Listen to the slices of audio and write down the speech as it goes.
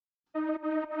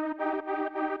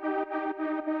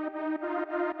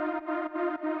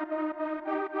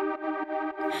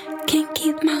Can't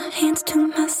keep my hands to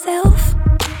myself.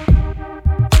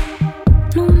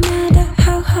 No matter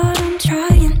how hard I'm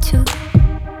trying to,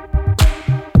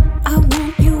 I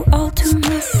want you all to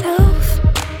myself.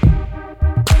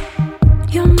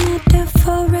 Your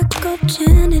metaphorical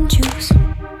gin and juice.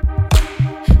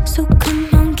 So come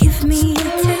on, give me a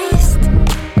taste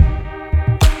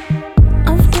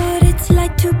of what it's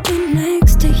like to be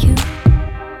next to you.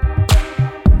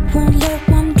 Won't let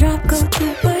one drop go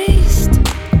to waste.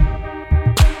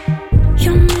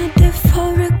 Your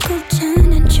metaphorical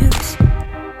gin and juice.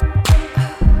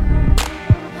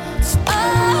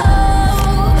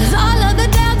 Oh, all of the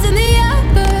downs and the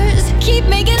uppers keep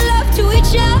making love to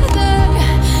each other,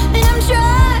 and I'm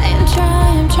trying.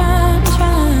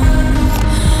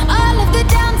 All of the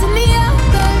downs and the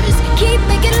uppers keep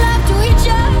making love to each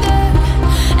other,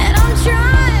 and I'm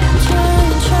trying,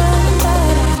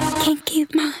 but I can't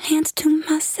keep my hands to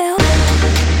myself.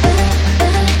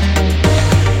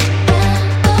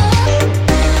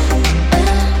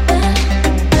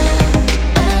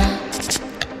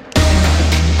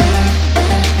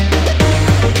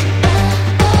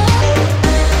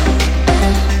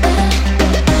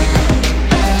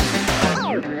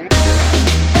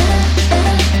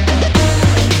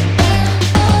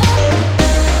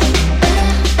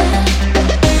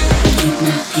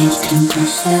 Hands to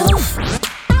myself.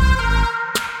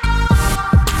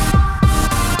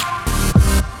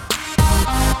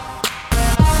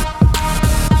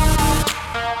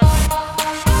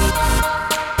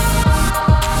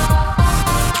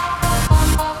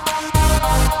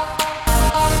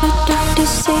 The doctors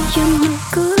say you're no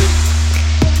good,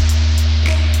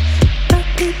 but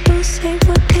people say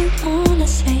what they wanna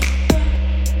say,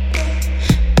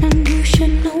 and you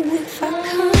should know if I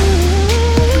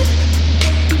could,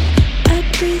 I'd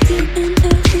breathe you in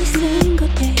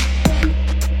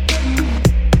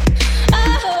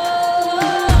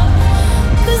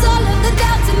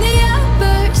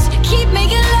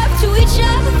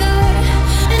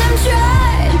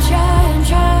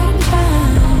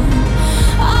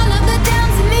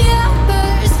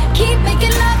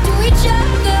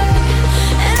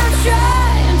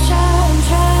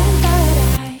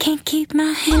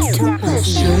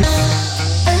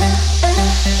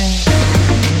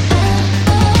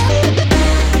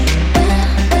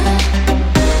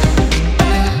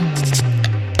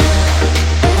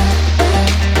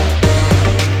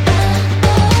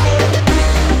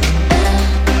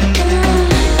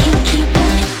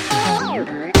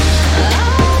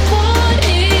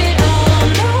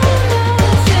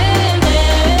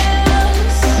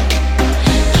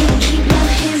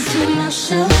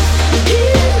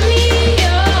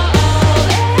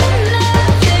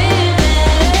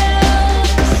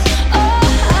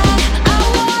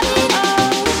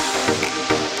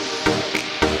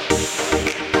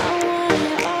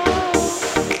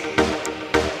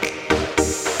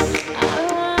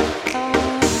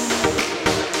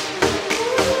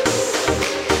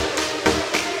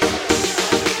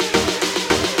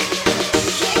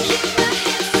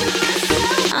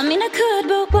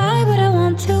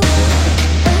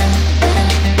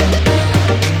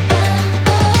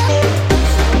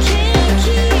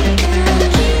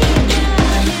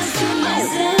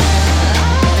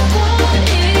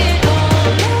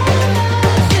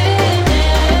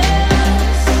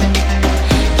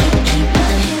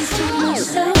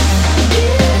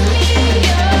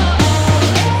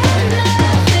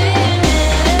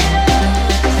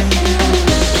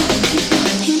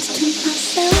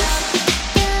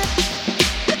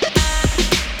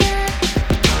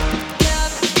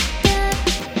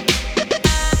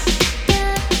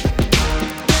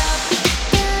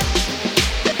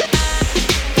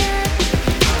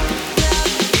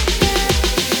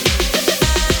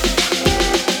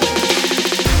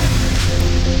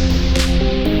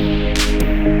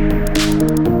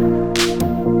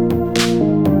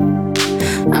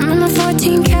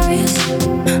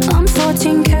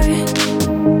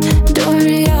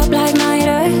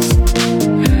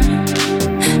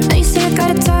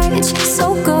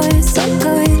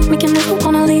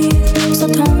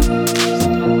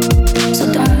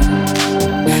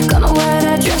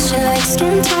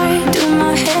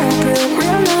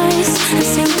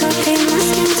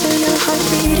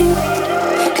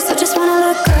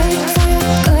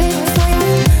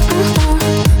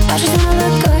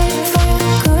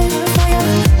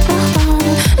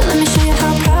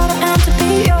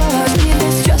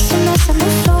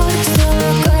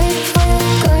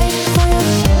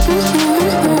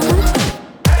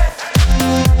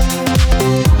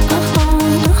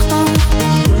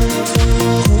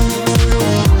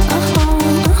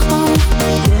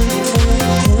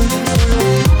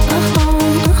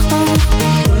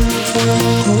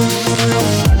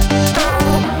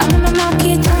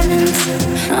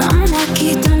I'm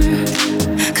lucky then.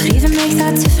 Could even make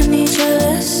that Tiffany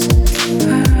jealous.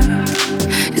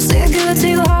 Cause they give it to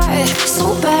you hard,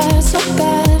 so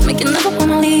bad, make you never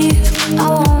wanna leave. I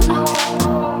won't.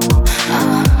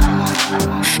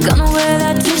 Gonna wear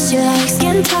that dress you like,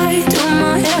 skin tight, do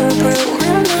my hair up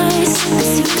real nice. I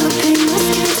see the pain, my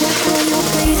skin tight while you're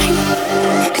breathing.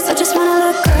 Cause I just wanna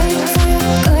look good for you,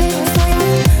 good for you.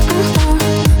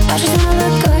 I just wanna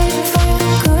look good for you,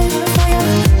 good for you.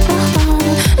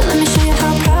 Let me show you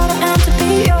how proud I am to be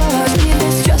yours. Leave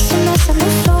this dress a mess on the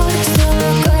floor. Still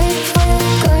look good for you,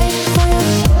 good for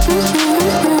you.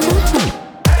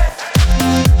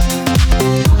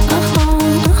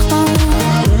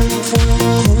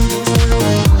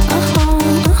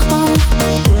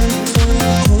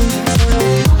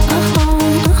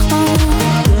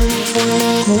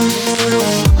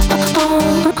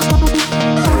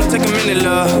 Take a minute,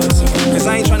 love, cause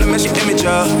I ain't tryna mess your image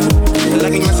up.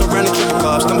 Like I mess around and trip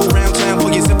up. Stumble around town,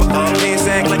 pull your zipper up. Dance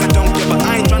act like I don't give, but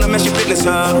I ain't tryna mess your business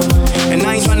up. And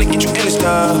I ain't tryna get you in the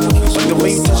stuff. Like the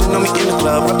way you touching on me in the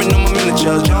club, rubbing on my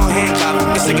miniature, John Hancock,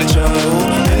 the signature.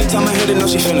 Anytime I hit it, know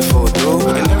she finna fall through.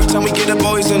 And every time we get up,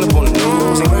 always end up on the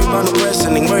news. Ain't worried about no rest,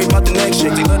 and ain't worried about the next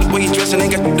chick. They love the way you dress and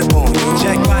ain't got the point.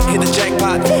 Jackpot, hit the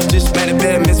jackpot. Just mad at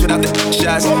bad miss without the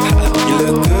shots. You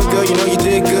look good, girl, you know you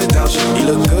did good, don't you? You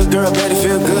look good, girl, better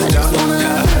feel good, don't you?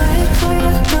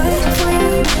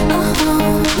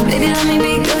 Baby, let me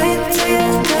be good to you,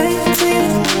 good to you.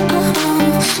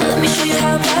 Let me show you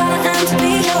how proud I am to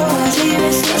be yours. Leave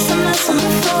this dress a mess on the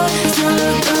floor. Still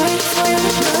look good for you,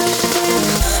 good for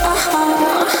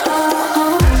you.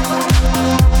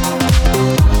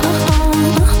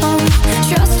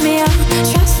 Trust me,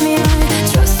 trust me,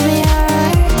 trust me.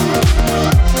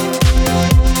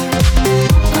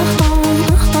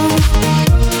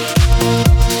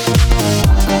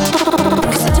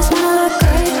 Cause I just wanna look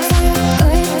good for you,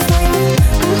 good for you.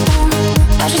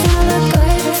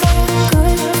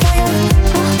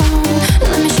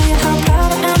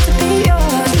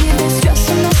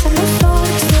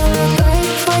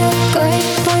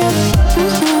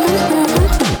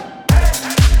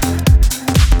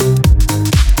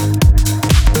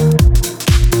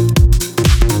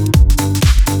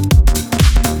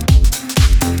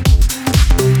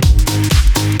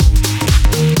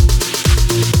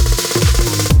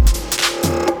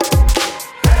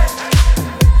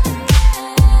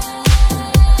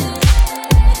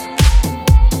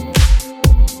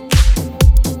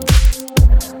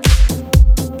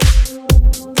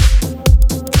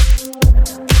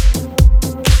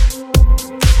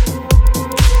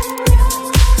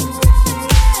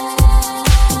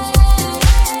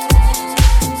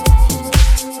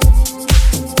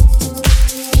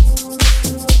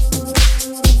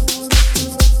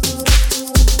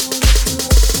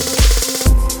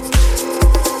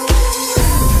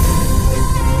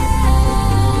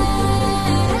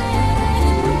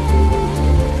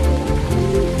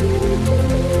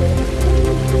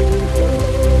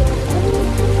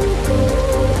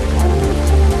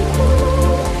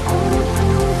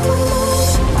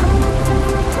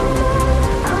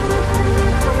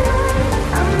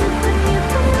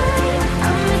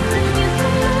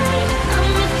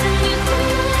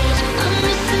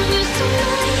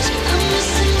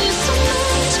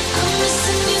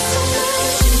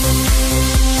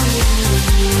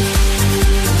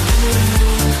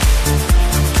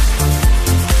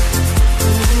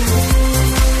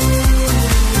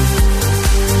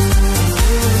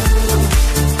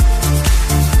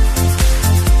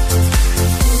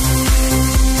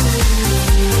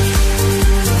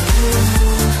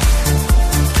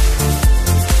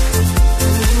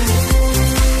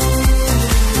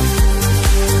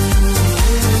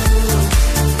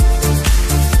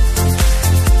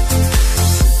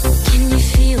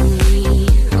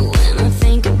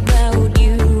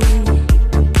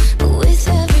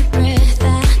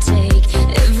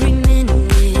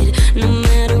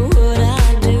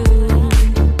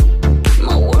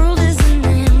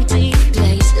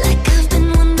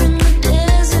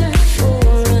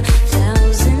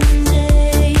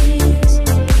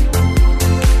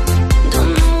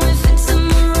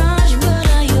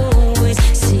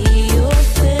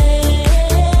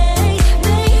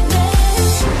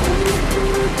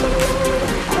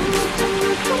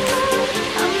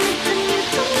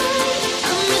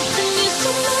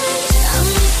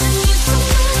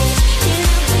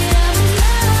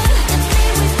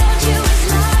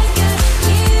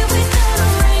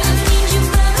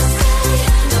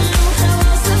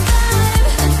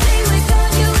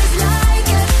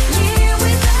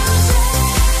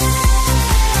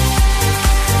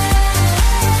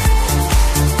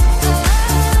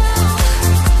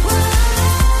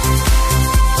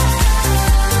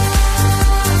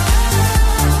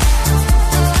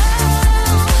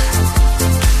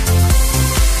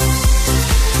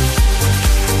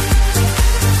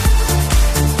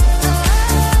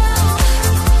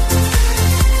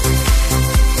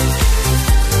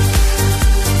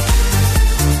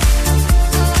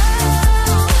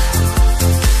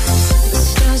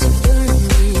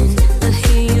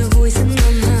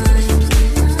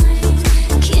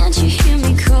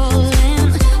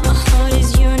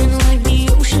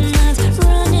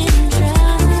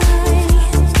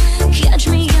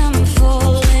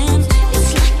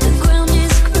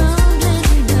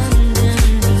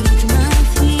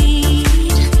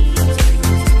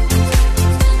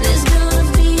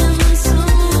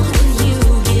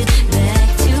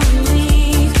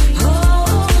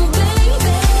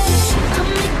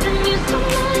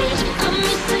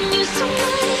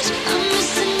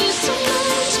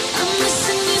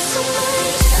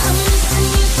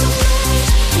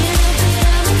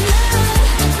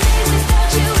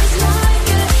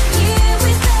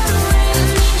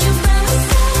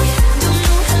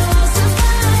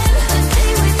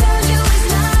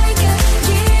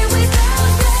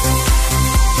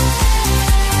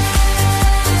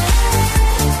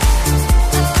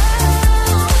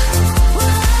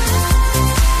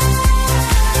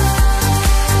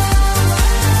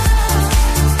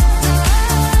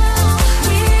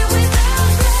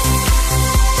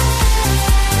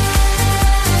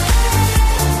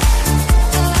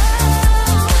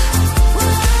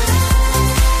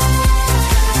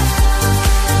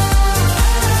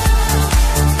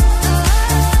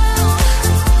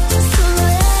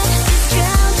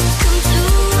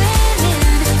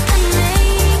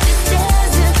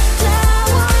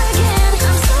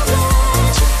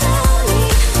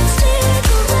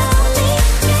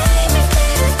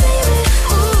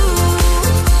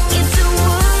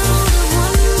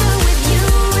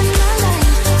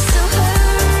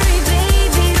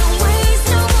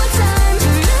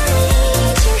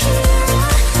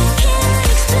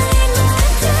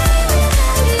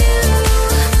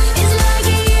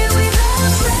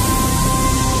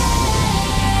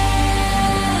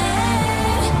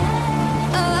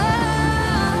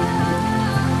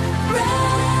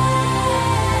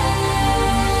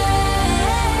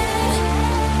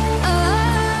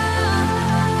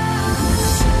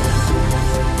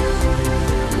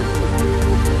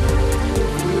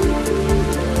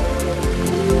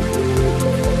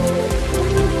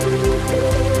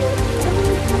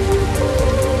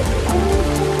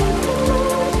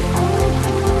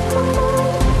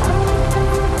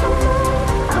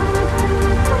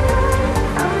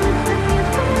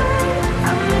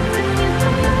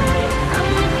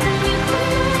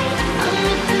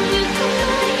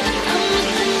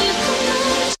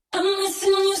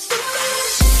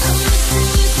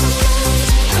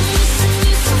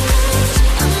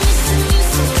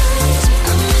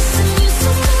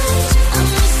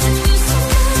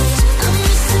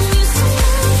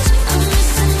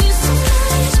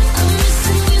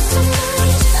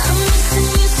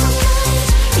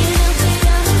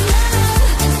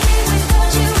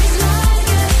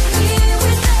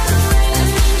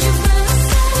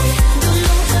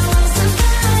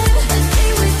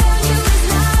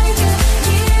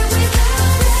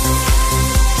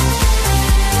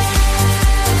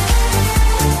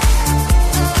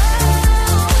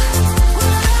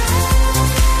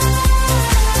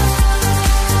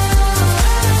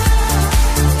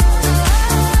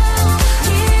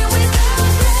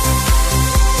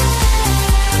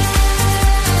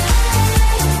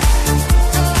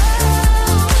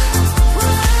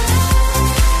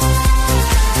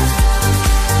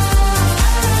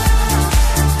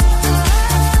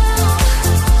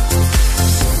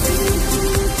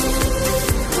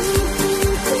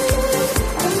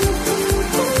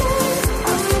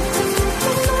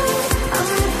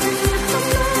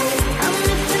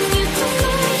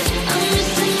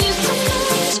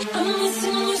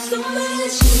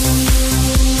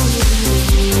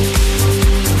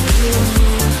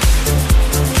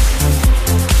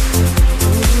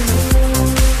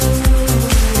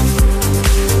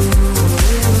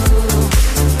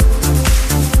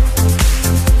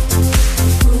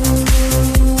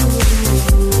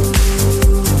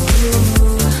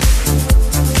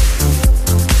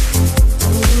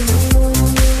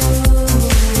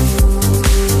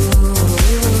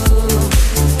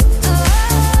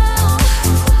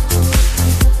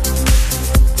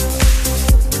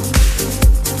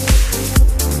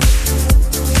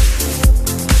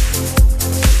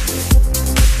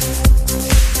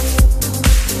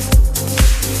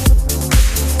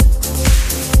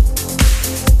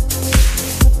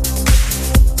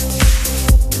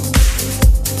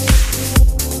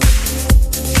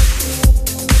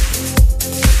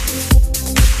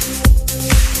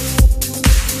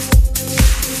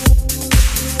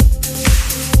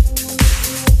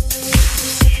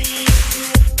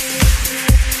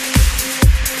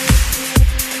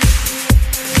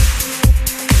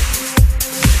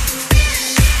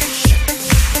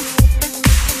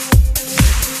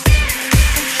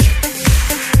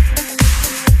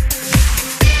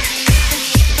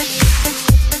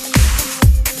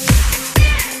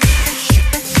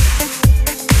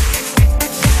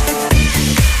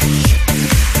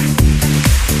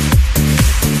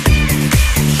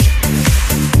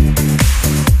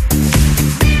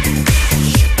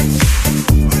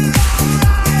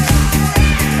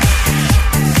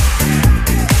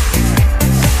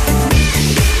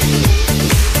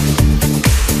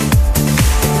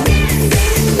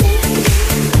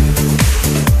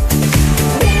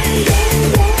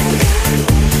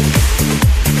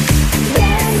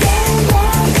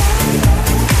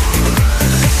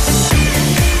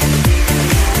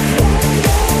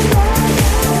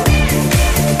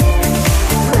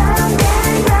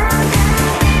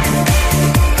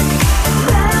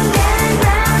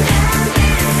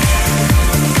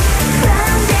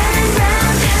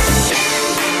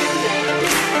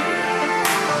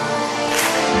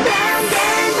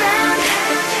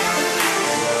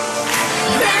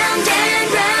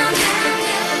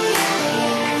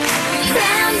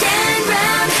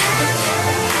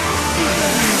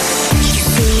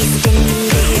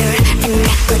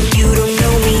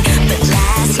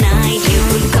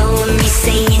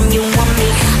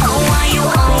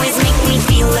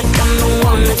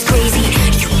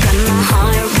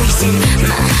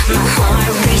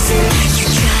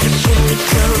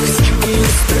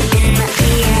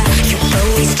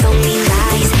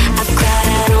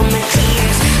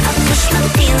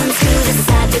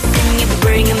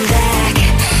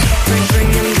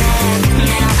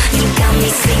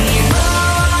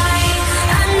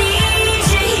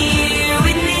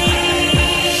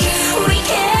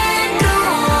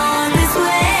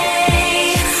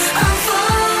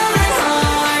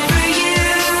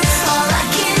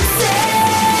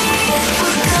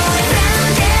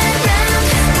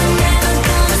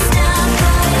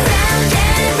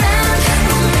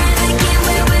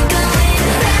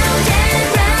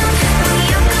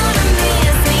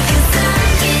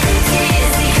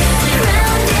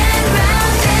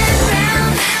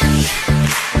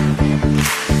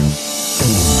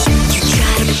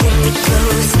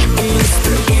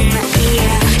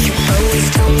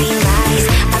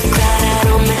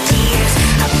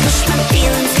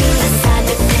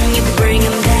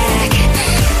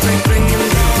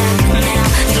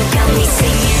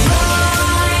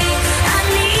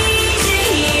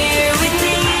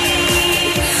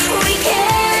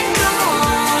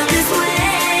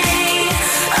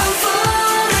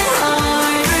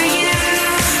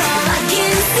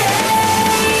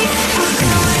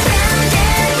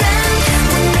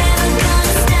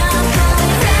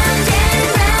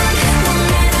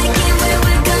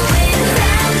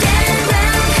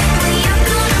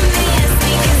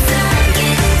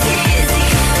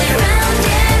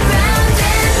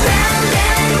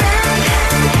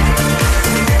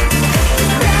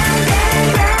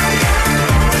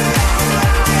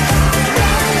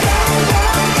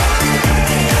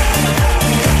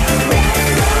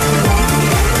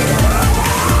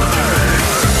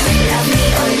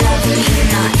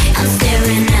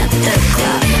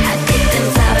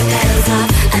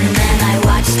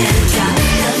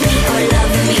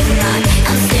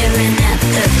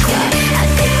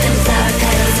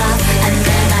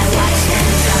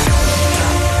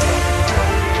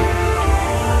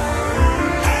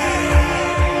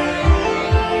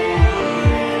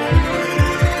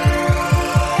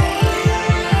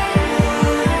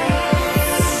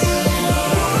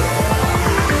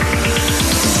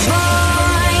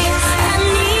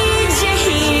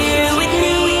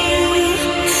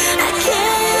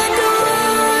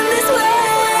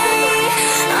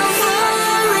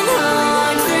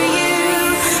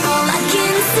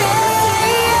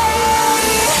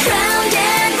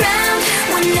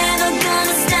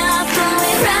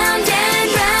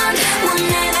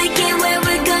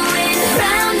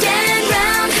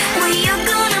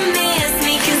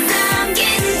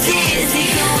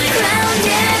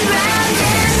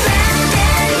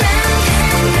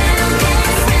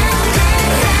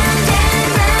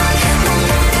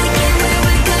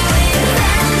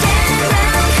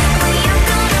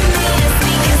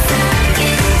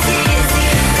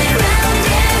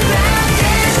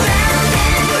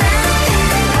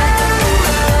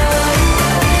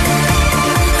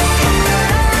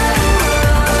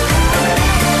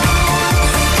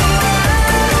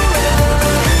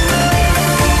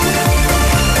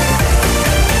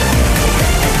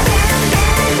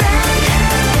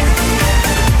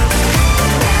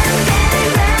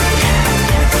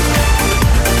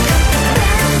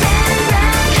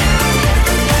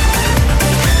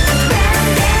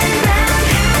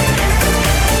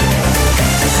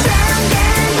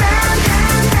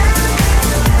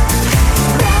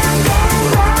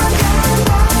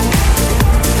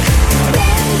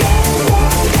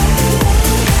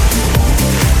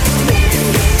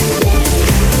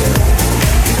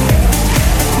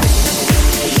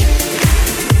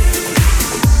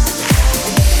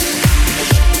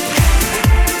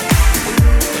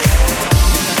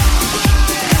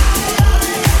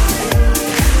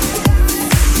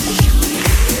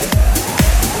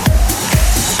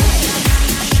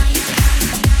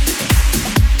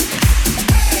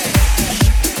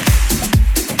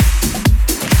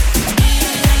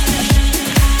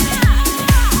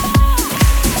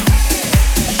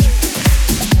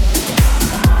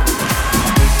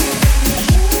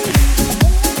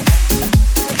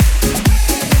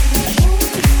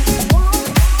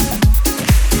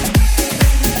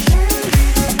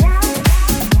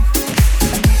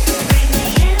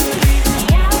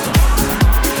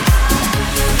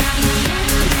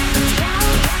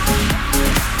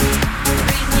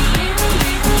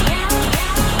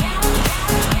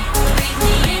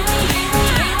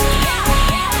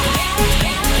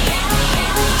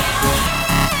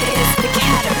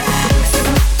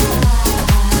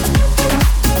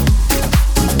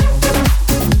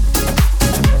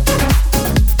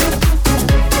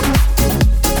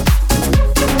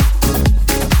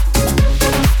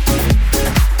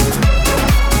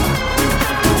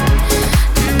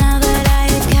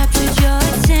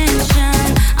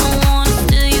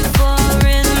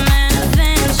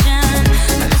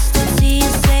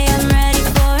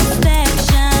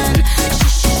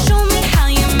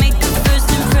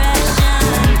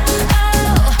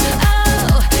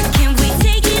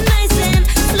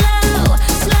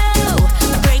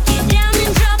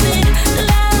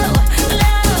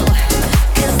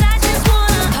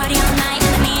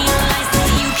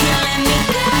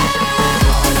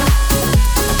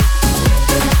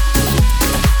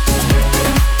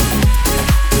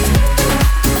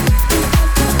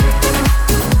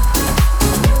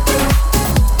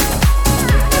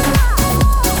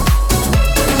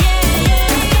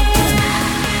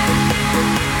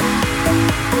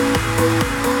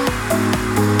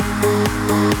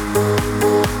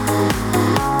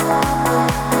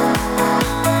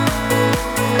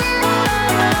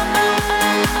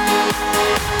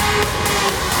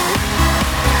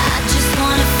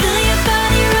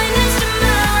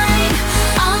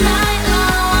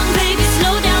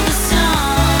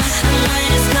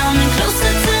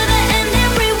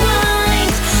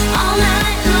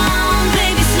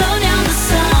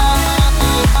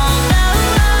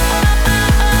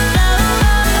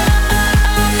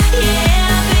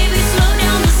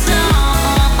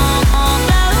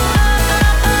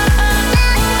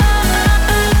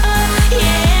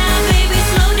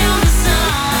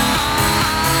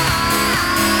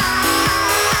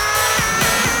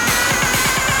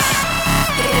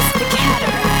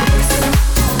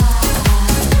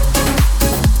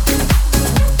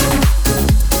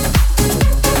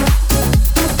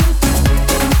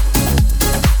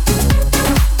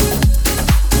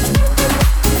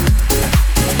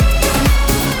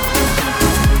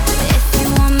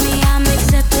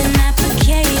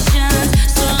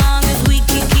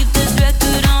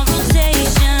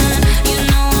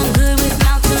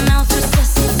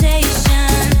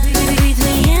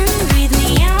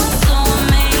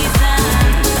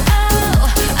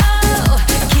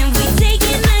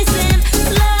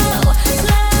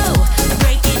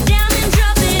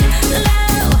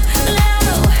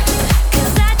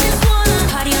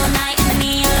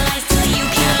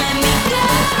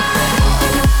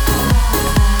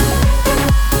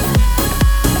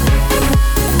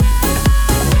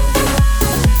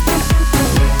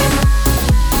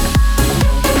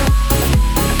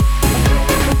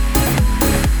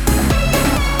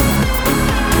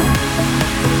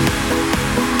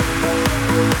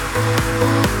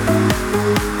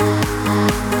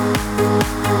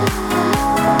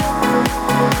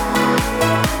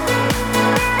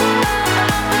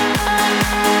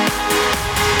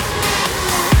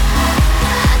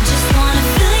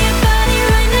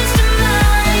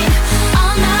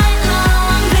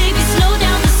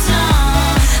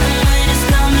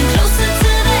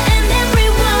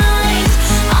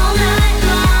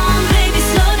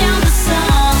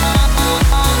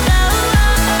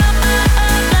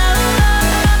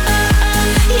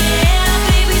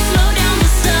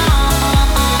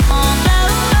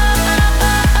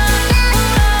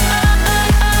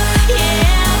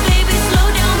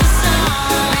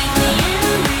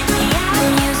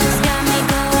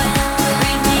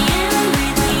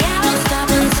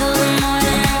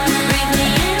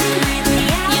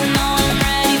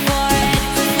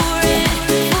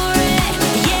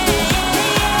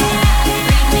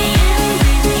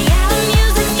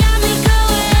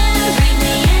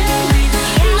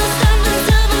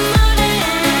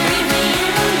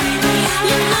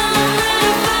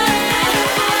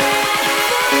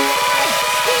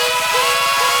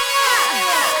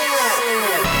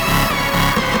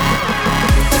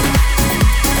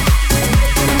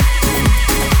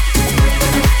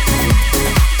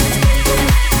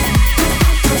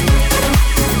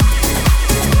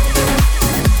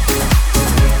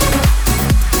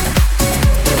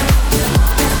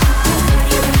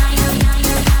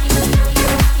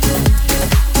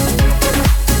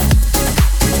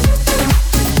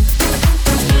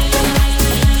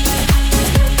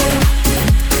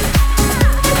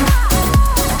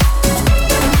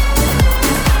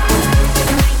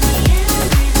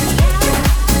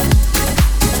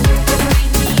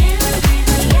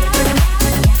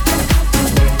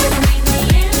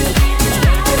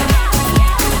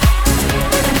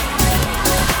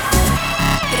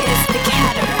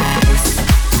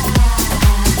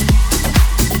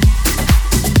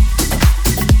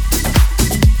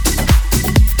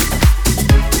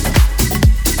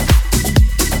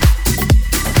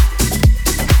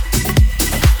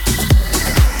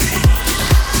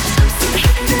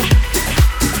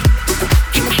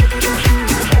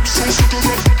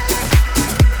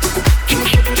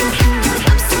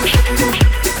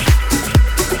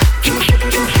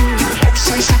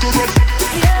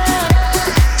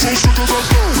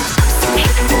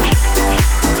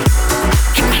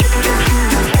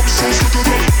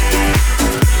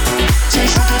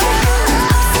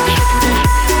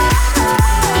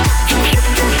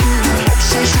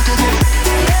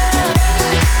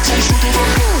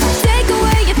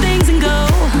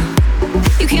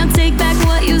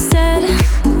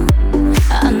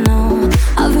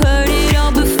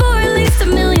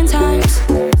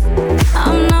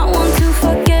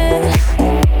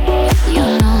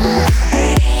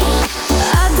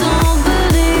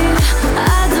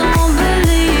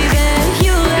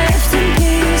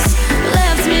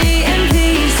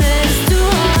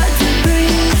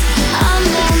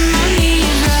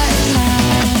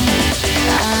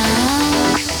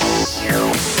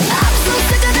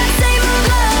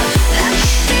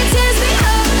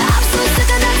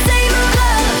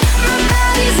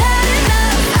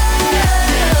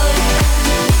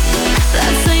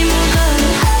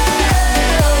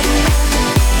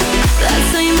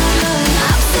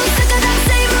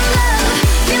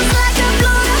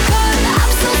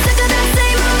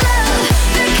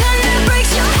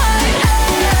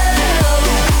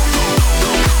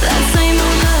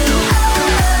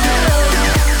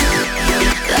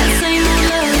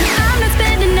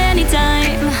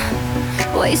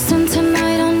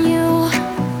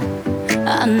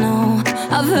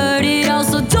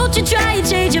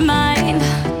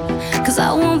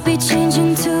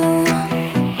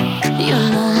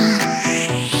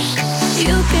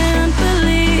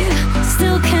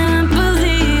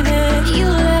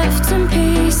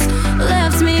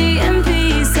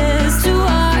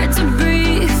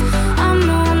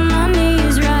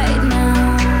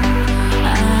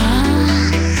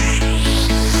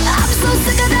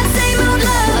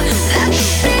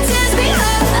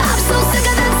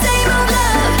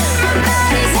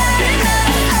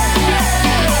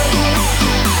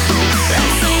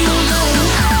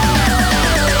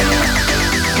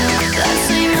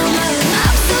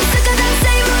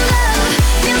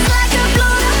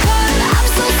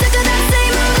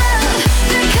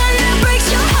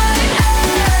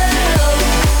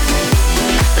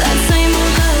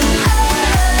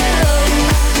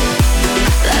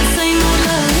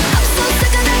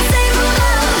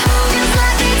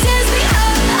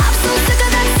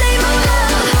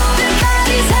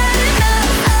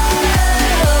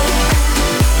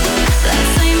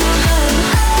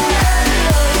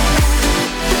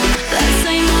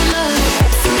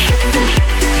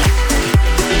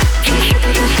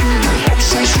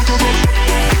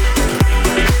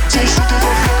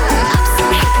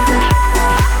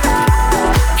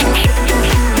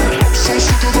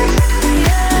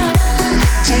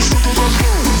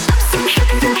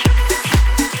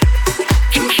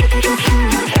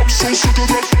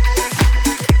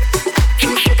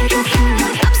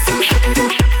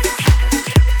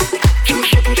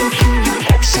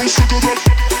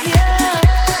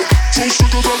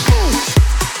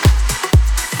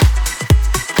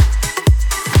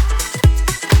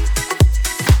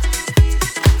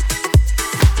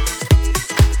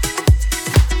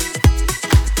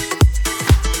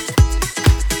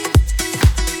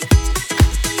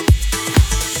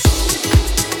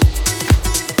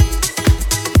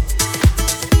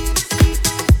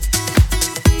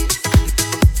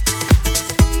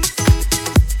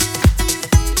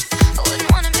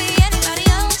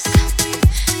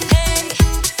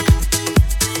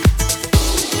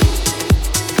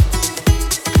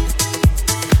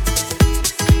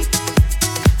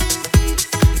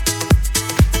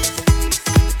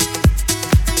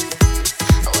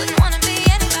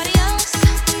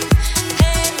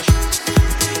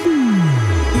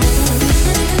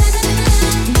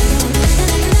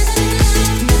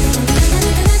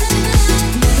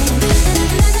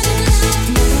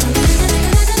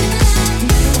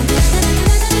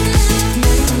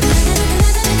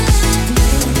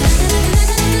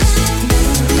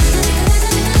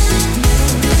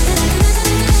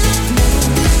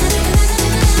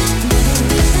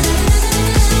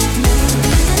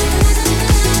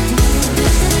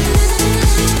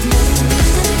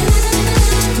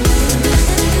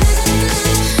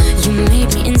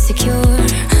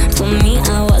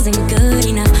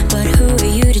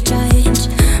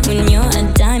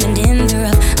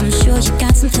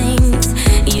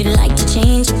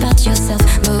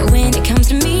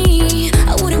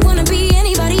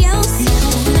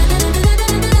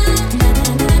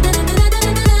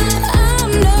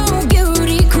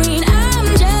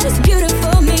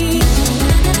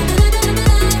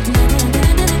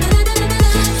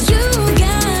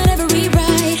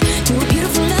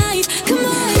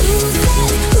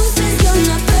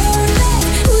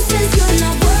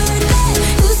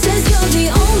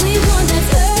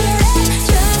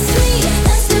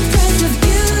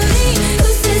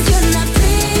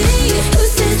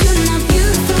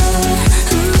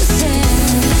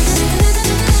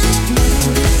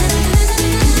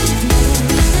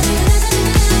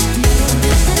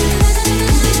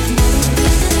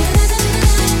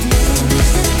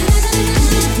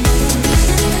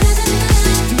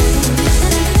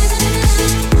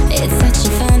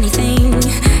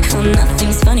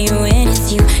 it's funny when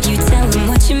it's you. You tell them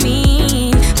what you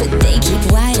mean, but they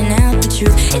keep whiting out the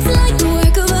truth. It's like a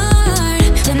work of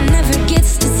art that never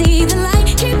gets to see the light.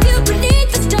 Keep you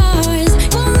beneath the stars,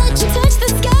 won't let you touch the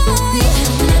sky.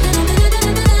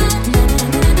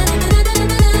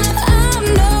 I'm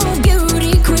no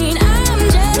beauty queen, I'm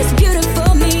just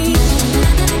beautiful me.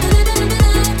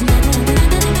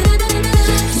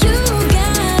 You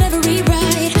got every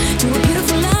right to a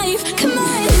beautiful life. Come on.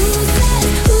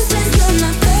 Who says you're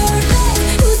not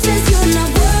perfect? Who says you're not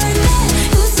worth it?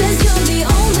 Who says you're the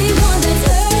only one that's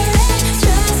hurting?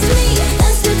 Trust me,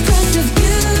 that's the price of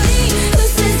beauty. Who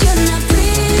says you're not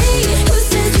pretty? Who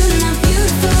says you're not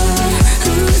beautiful?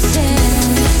 Who says?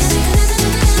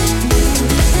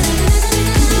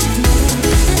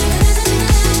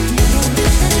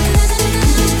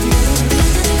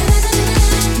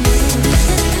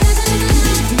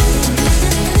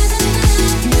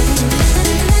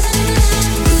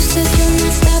 Who says you're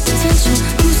not star potential?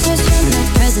 Who says you're not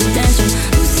presidential?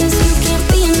 Who says you can't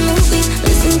be in movies?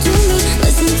 Listen to me,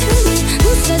 listen to me.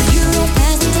 Who says you don't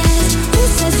pass the test? Who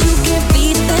says you can't be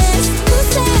the best? Who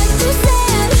said? Who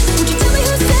said? Would you tell me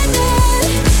who said that?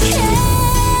 Yeah.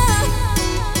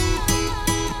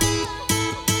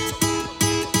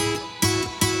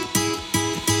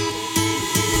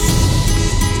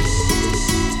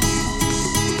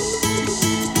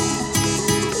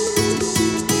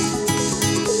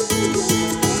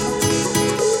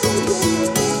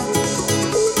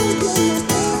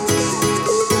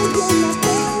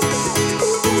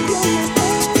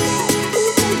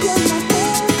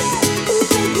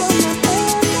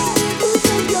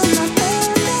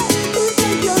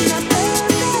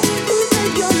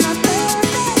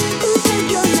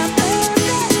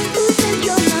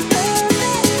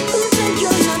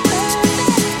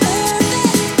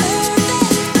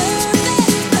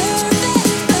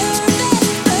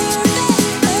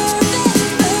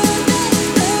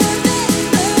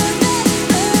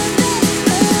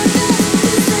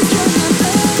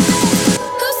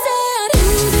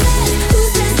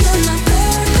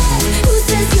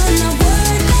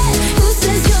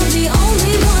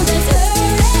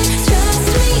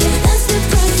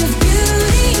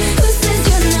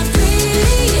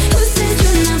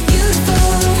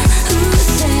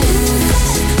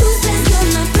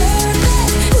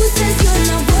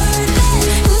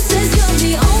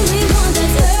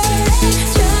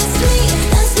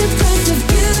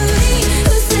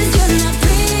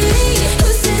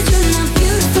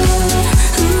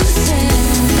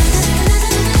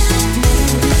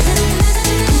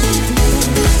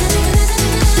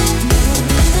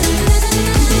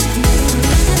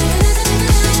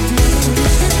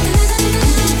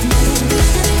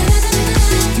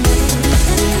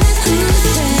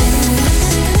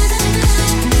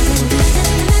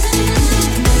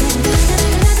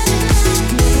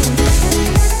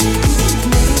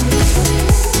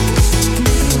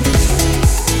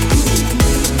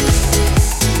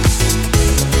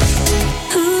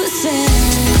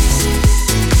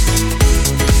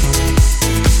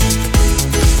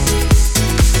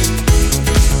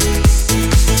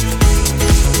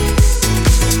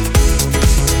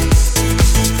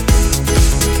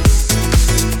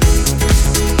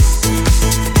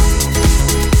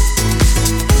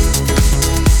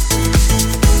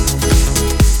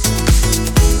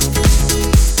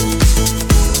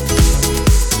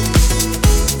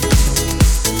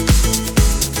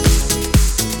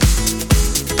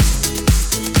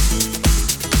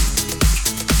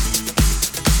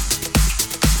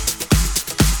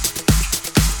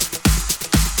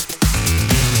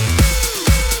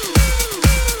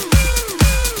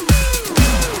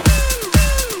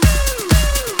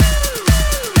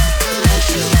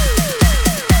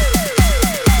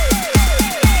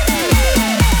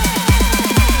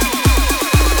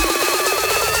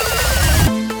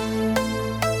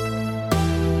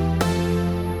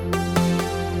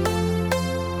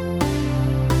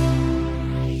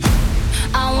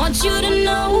 want you to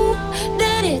know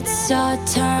that it's our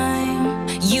time.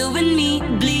 You and me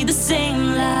bleed the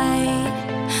same light.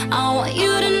 I want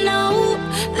you to know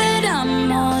that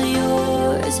I'm all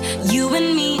yours. You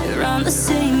and me run the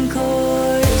same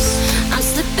course. I'm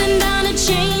slipping down a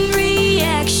chain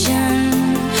reaction,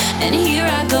 and here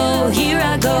I go, here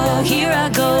I go, here I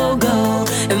go, go.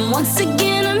 And once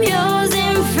again I'm yours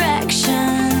in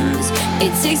fractions.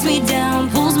 It takes me down,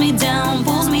 pulls me down,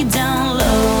 pulls me down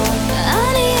low.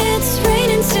 Honey, it's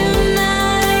raining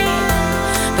tonight,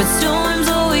 but storms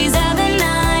always have an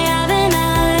eye, have an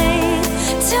eye.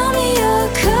 Tell me you're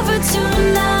covered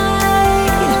tonight,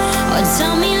 or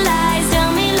tell me lies,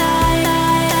 tell me lies.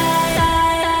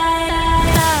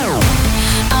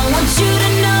 I want you to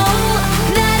know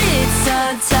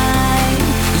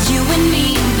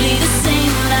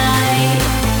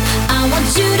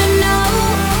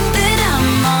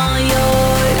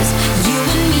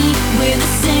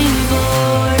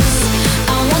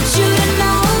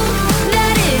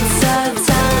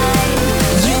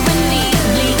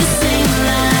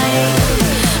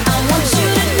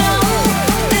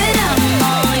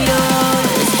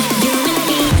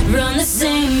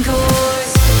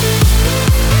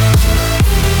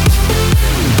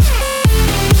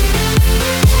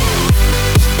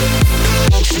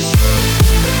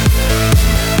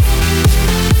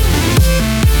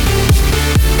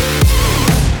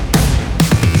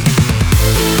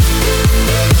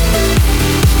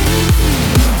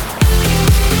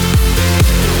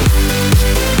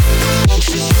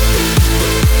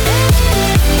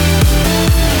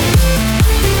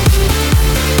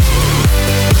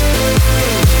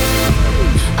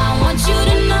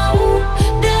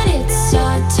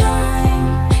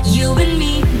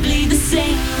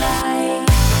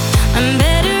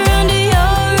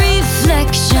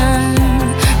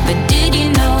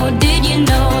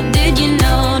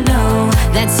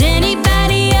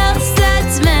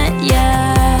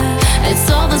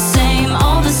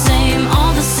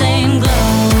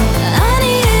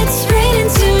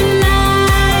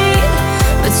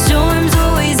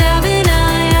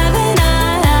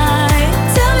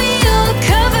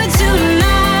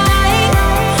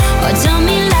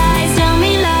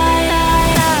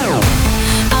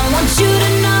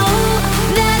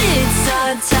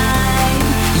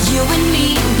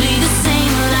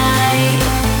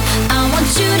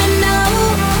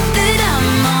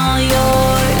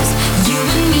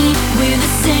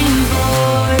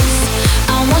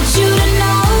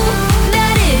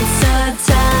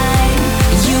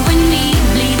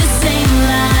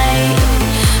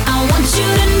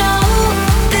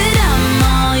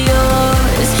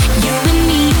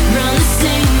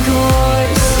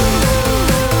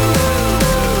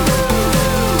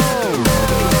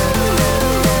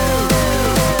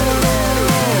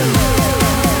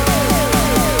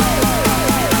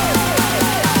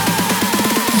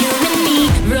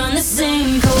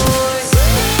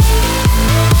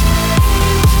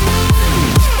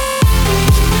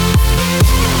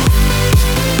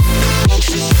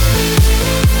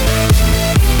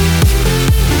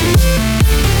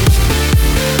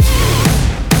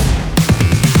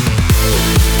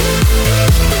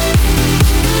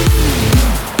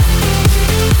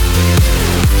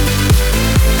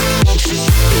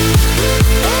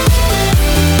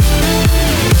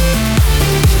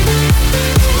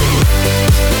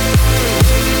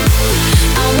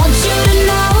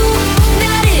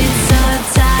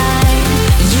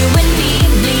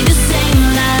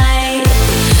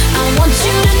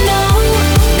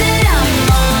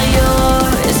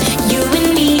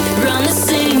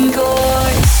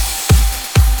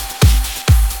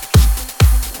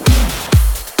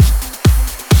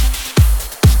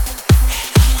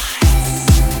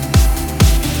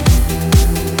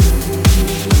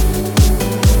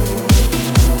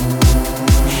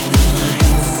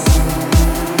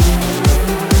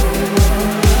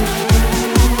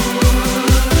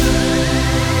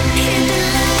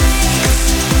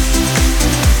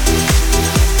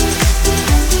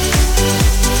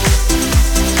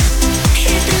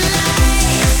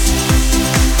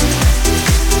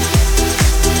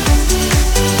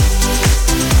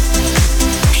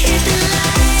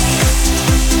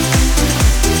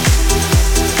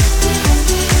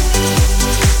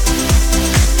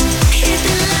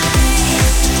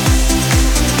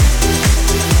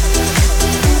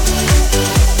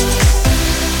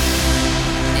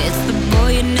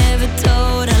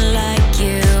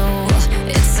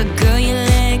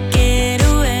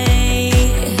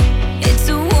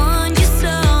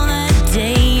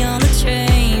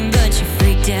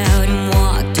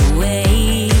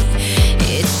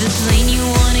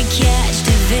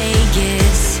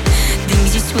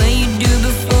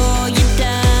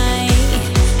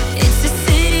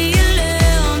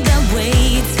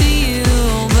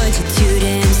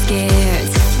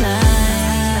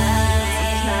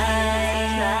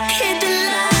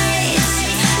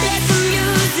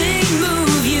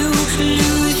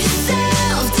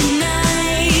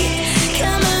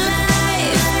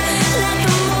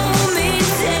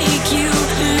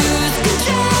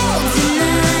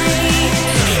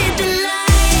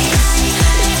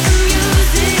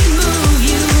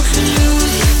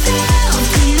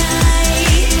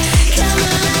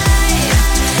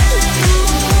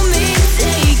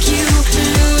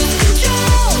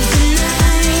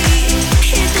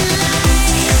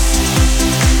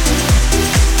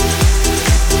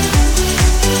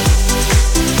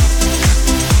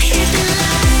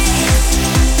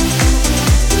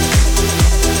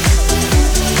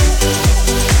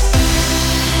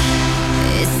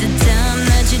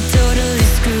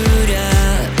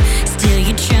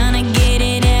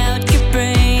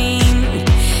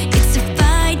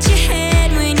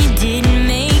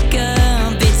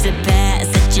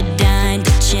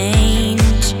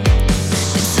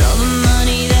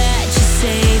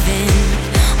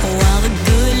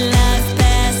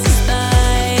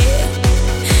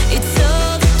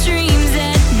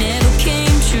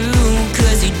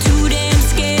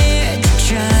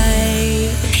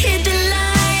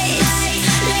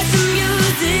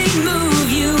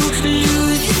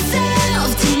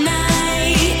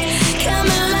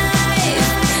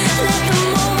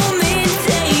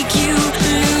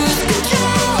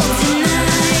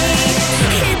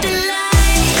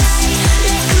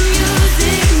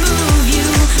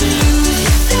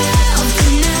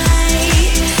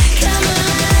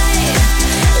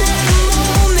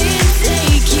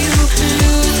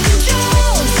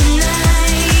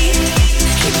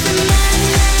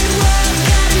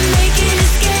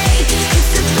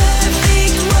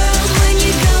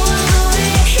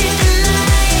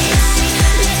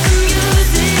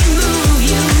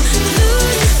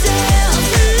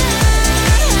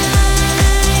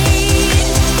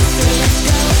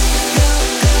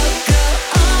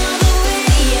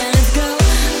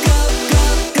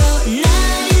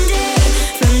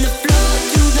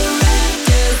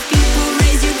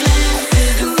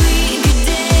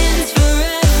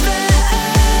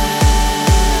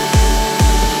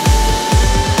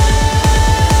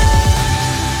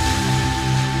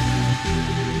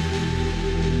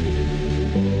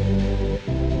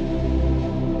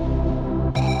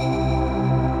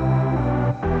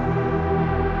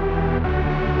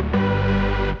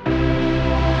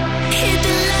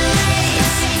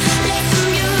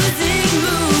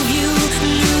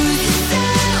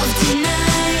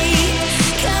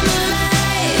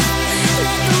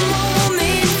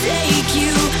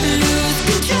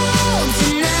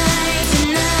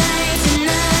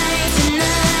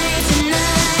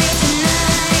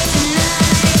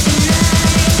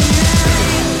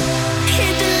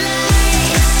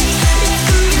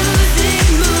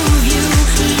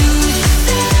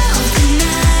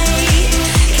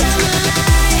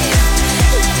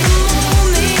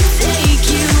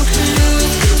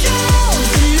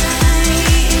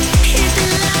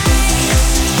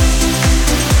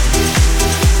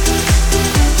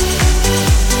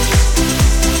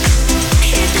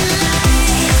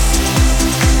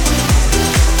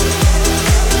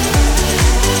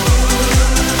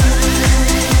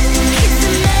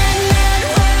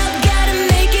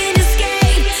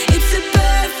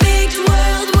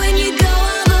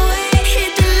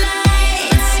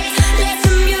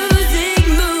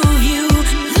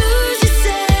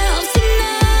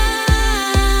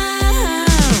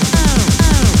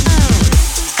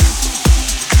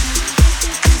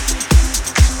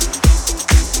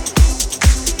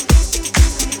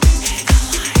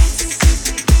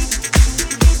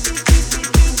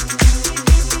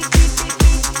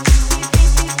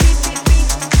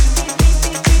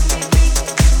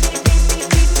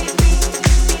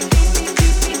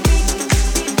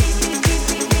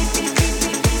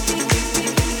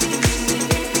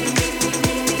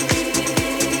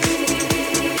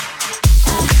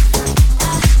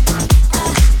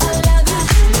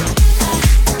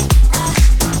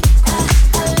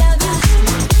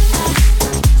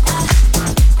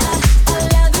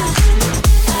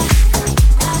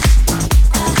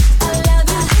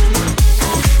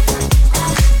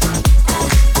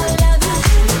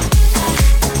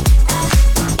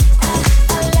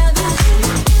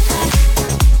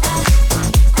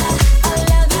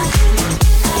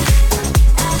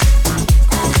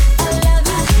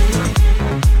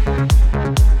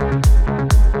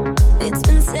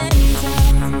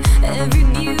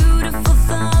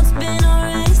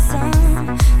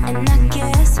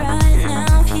right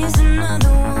now. Here's another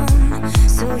one.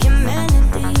 So your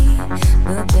melody,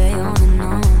 but they on and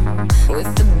on.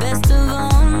 With the best of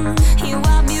them, you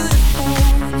are beautiful,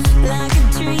 like a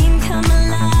dream come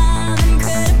alive,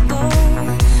 incredible.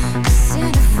 A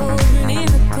centerfold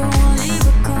miracle,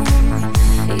 lyrical.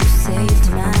 You saved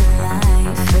my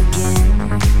life again,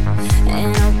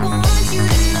 and I want you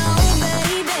to know,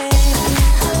 baby,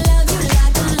 I love you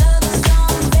like a love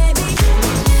song, baby.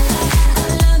 I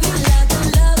love you like a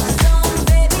love song,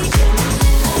 baby.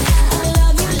 I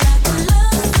love you like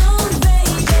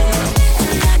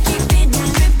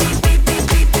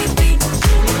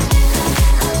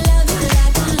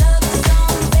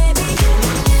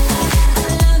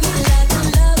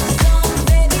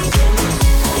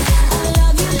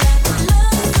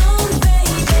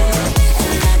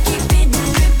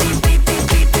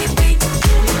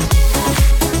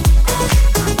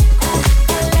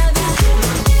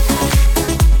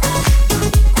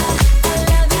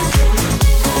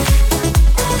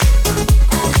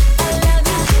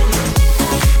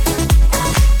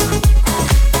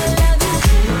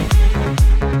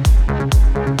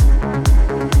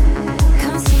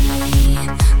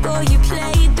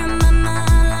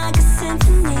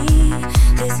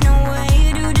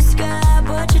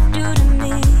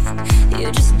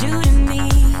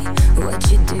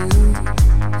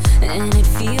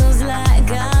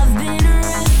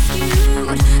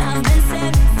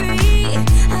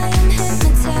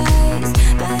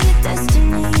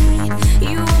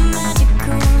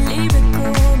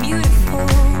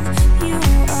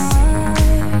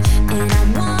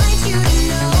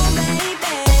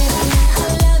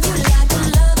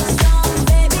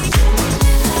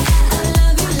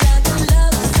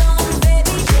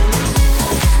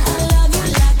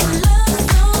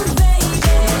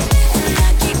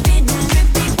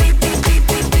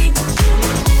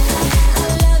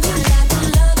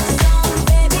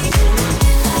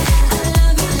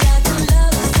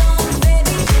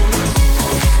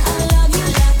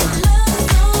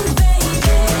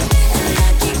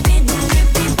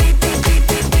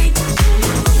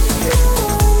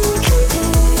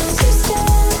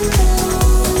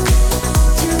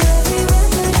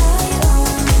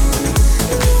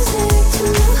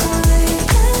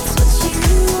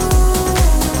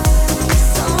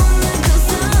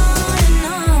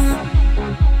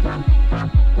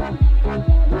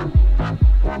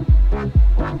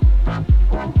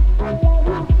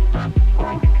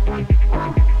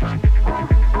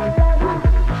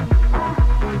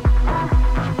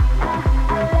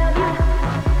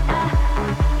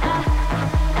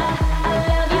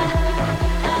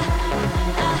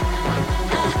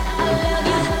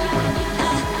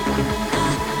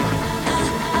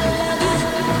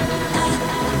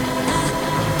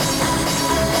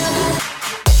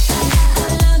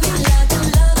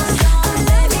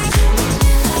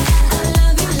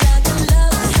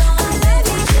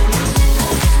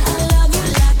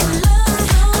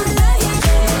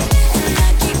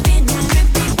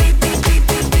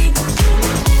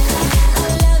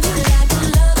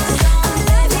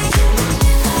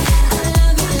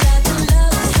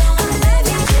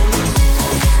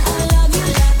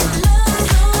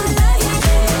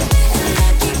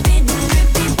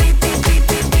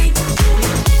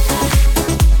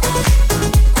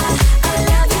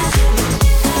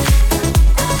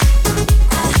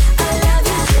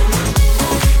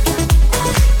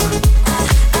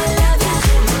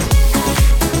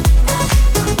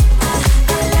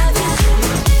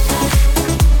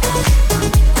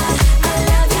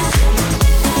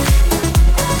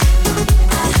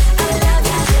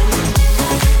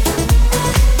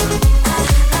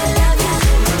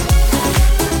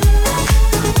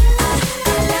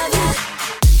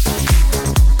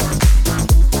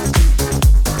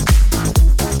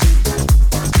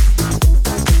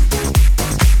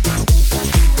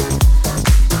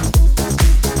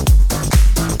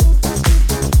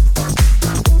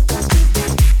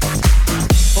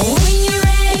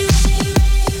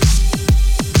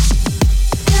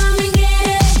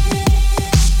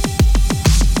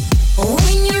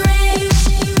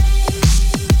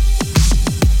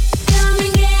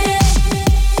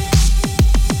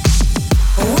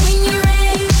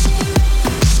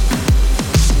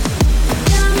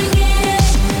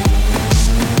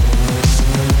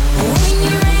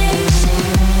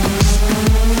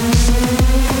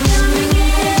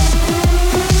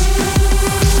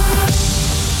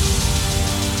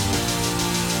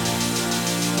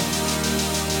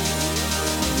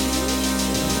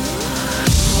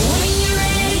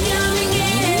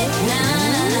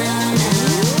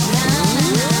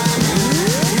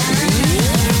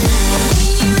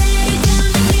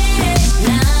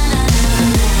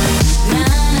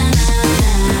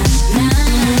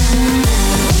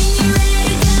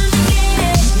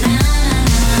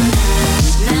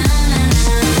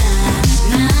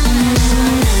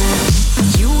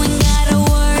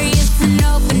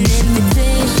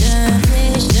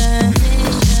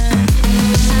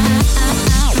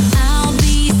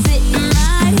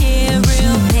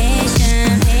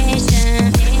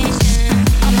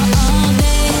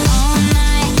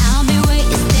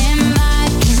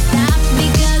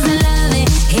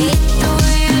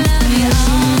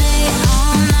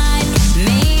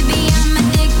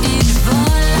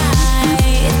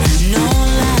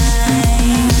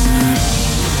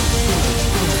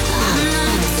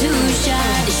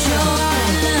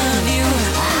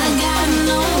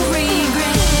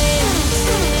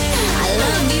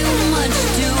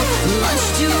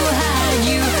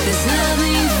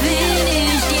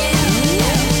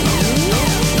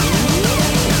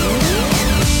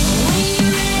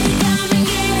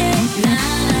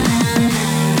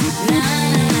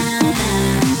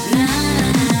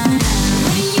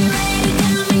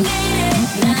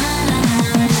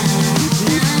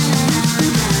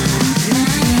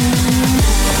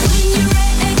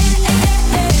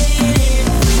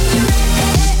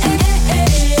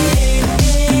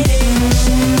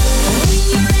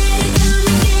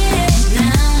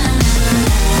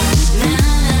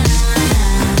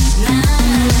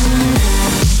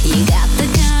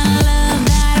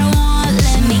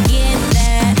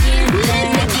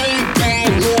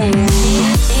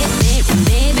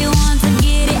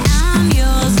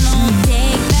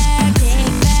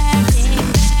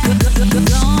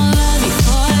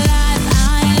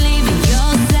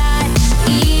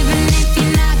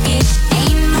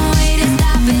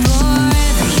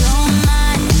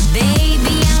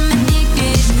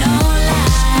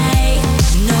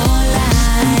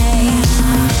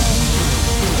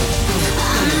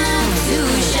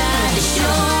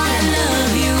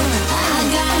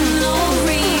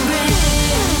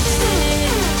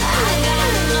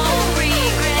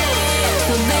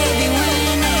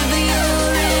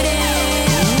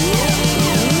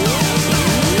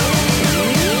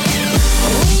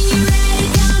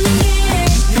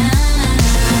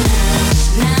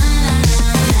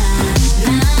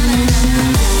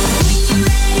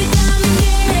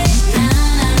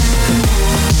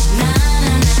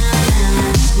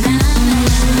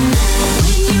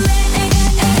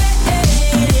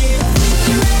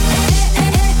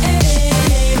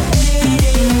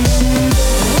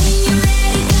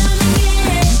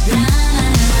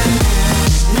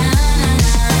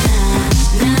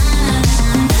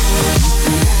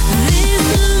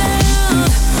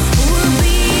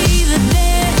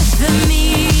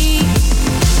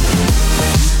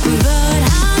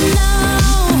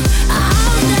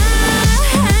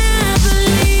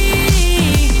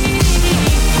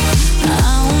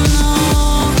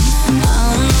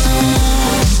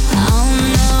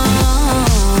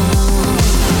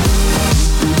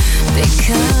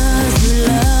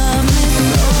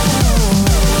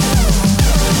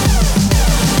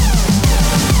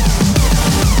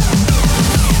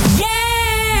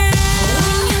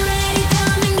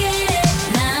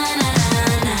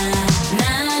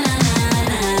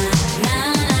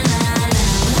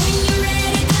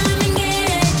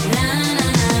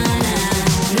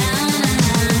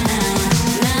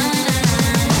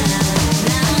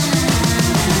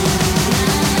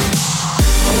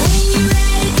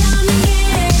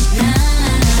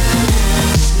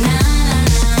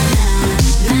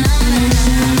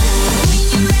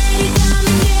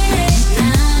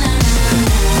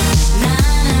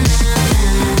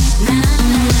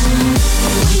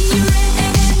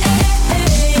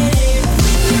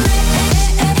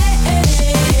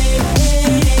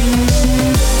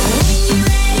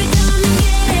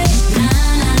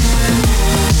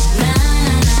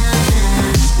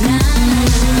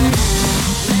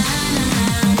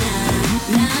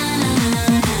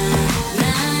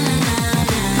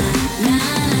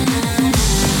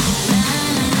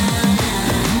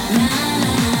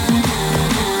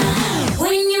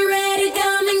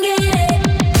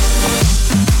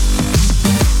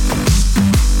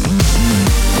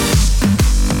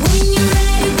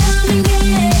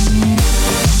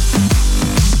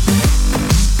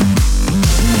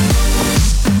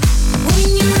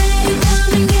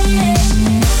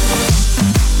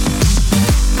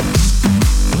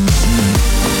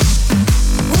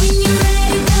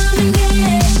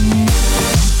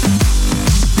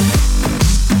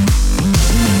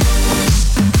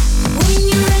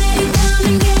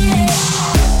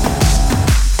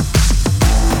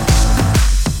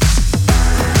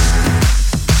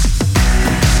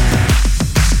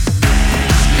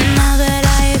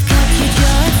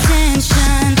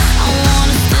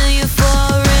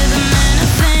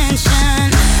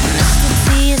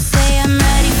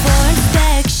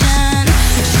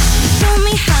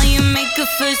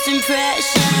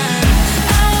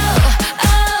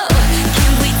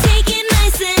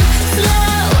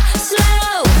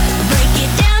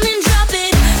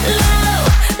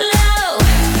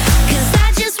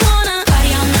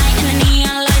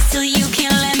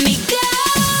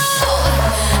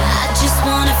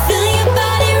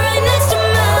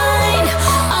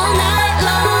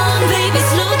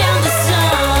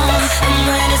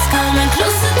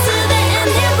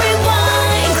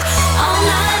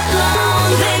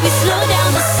Slow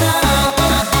down the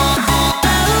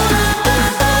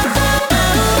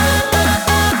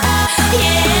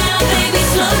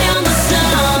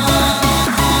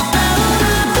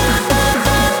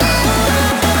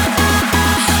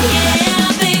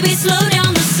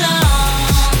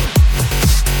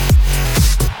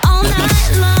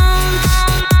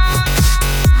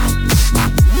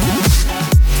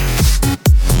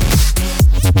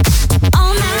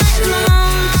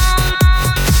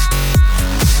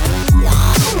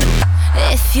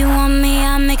If you want me,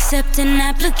 I'm accepting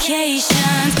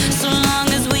applications. So long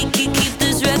as we can keep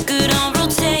this record on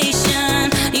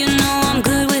rotation. You know I'm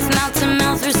good with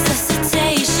mouth-to-mouth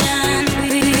resuscitation.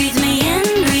 Breathe me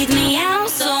in, breathe me out,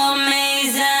 so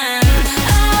amazing.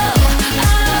 Oh,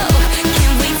 oh,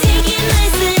 can we take it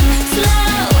nice and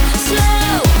slow,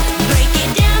 slow? Break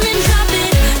it down and drop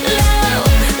it low,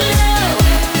 low.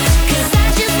 'Cause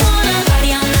I just wanna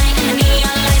party all night in the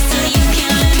neon lights till you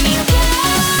can't let me go.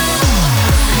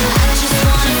 I just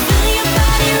wanna feel your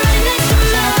body right next to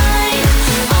mine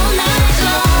all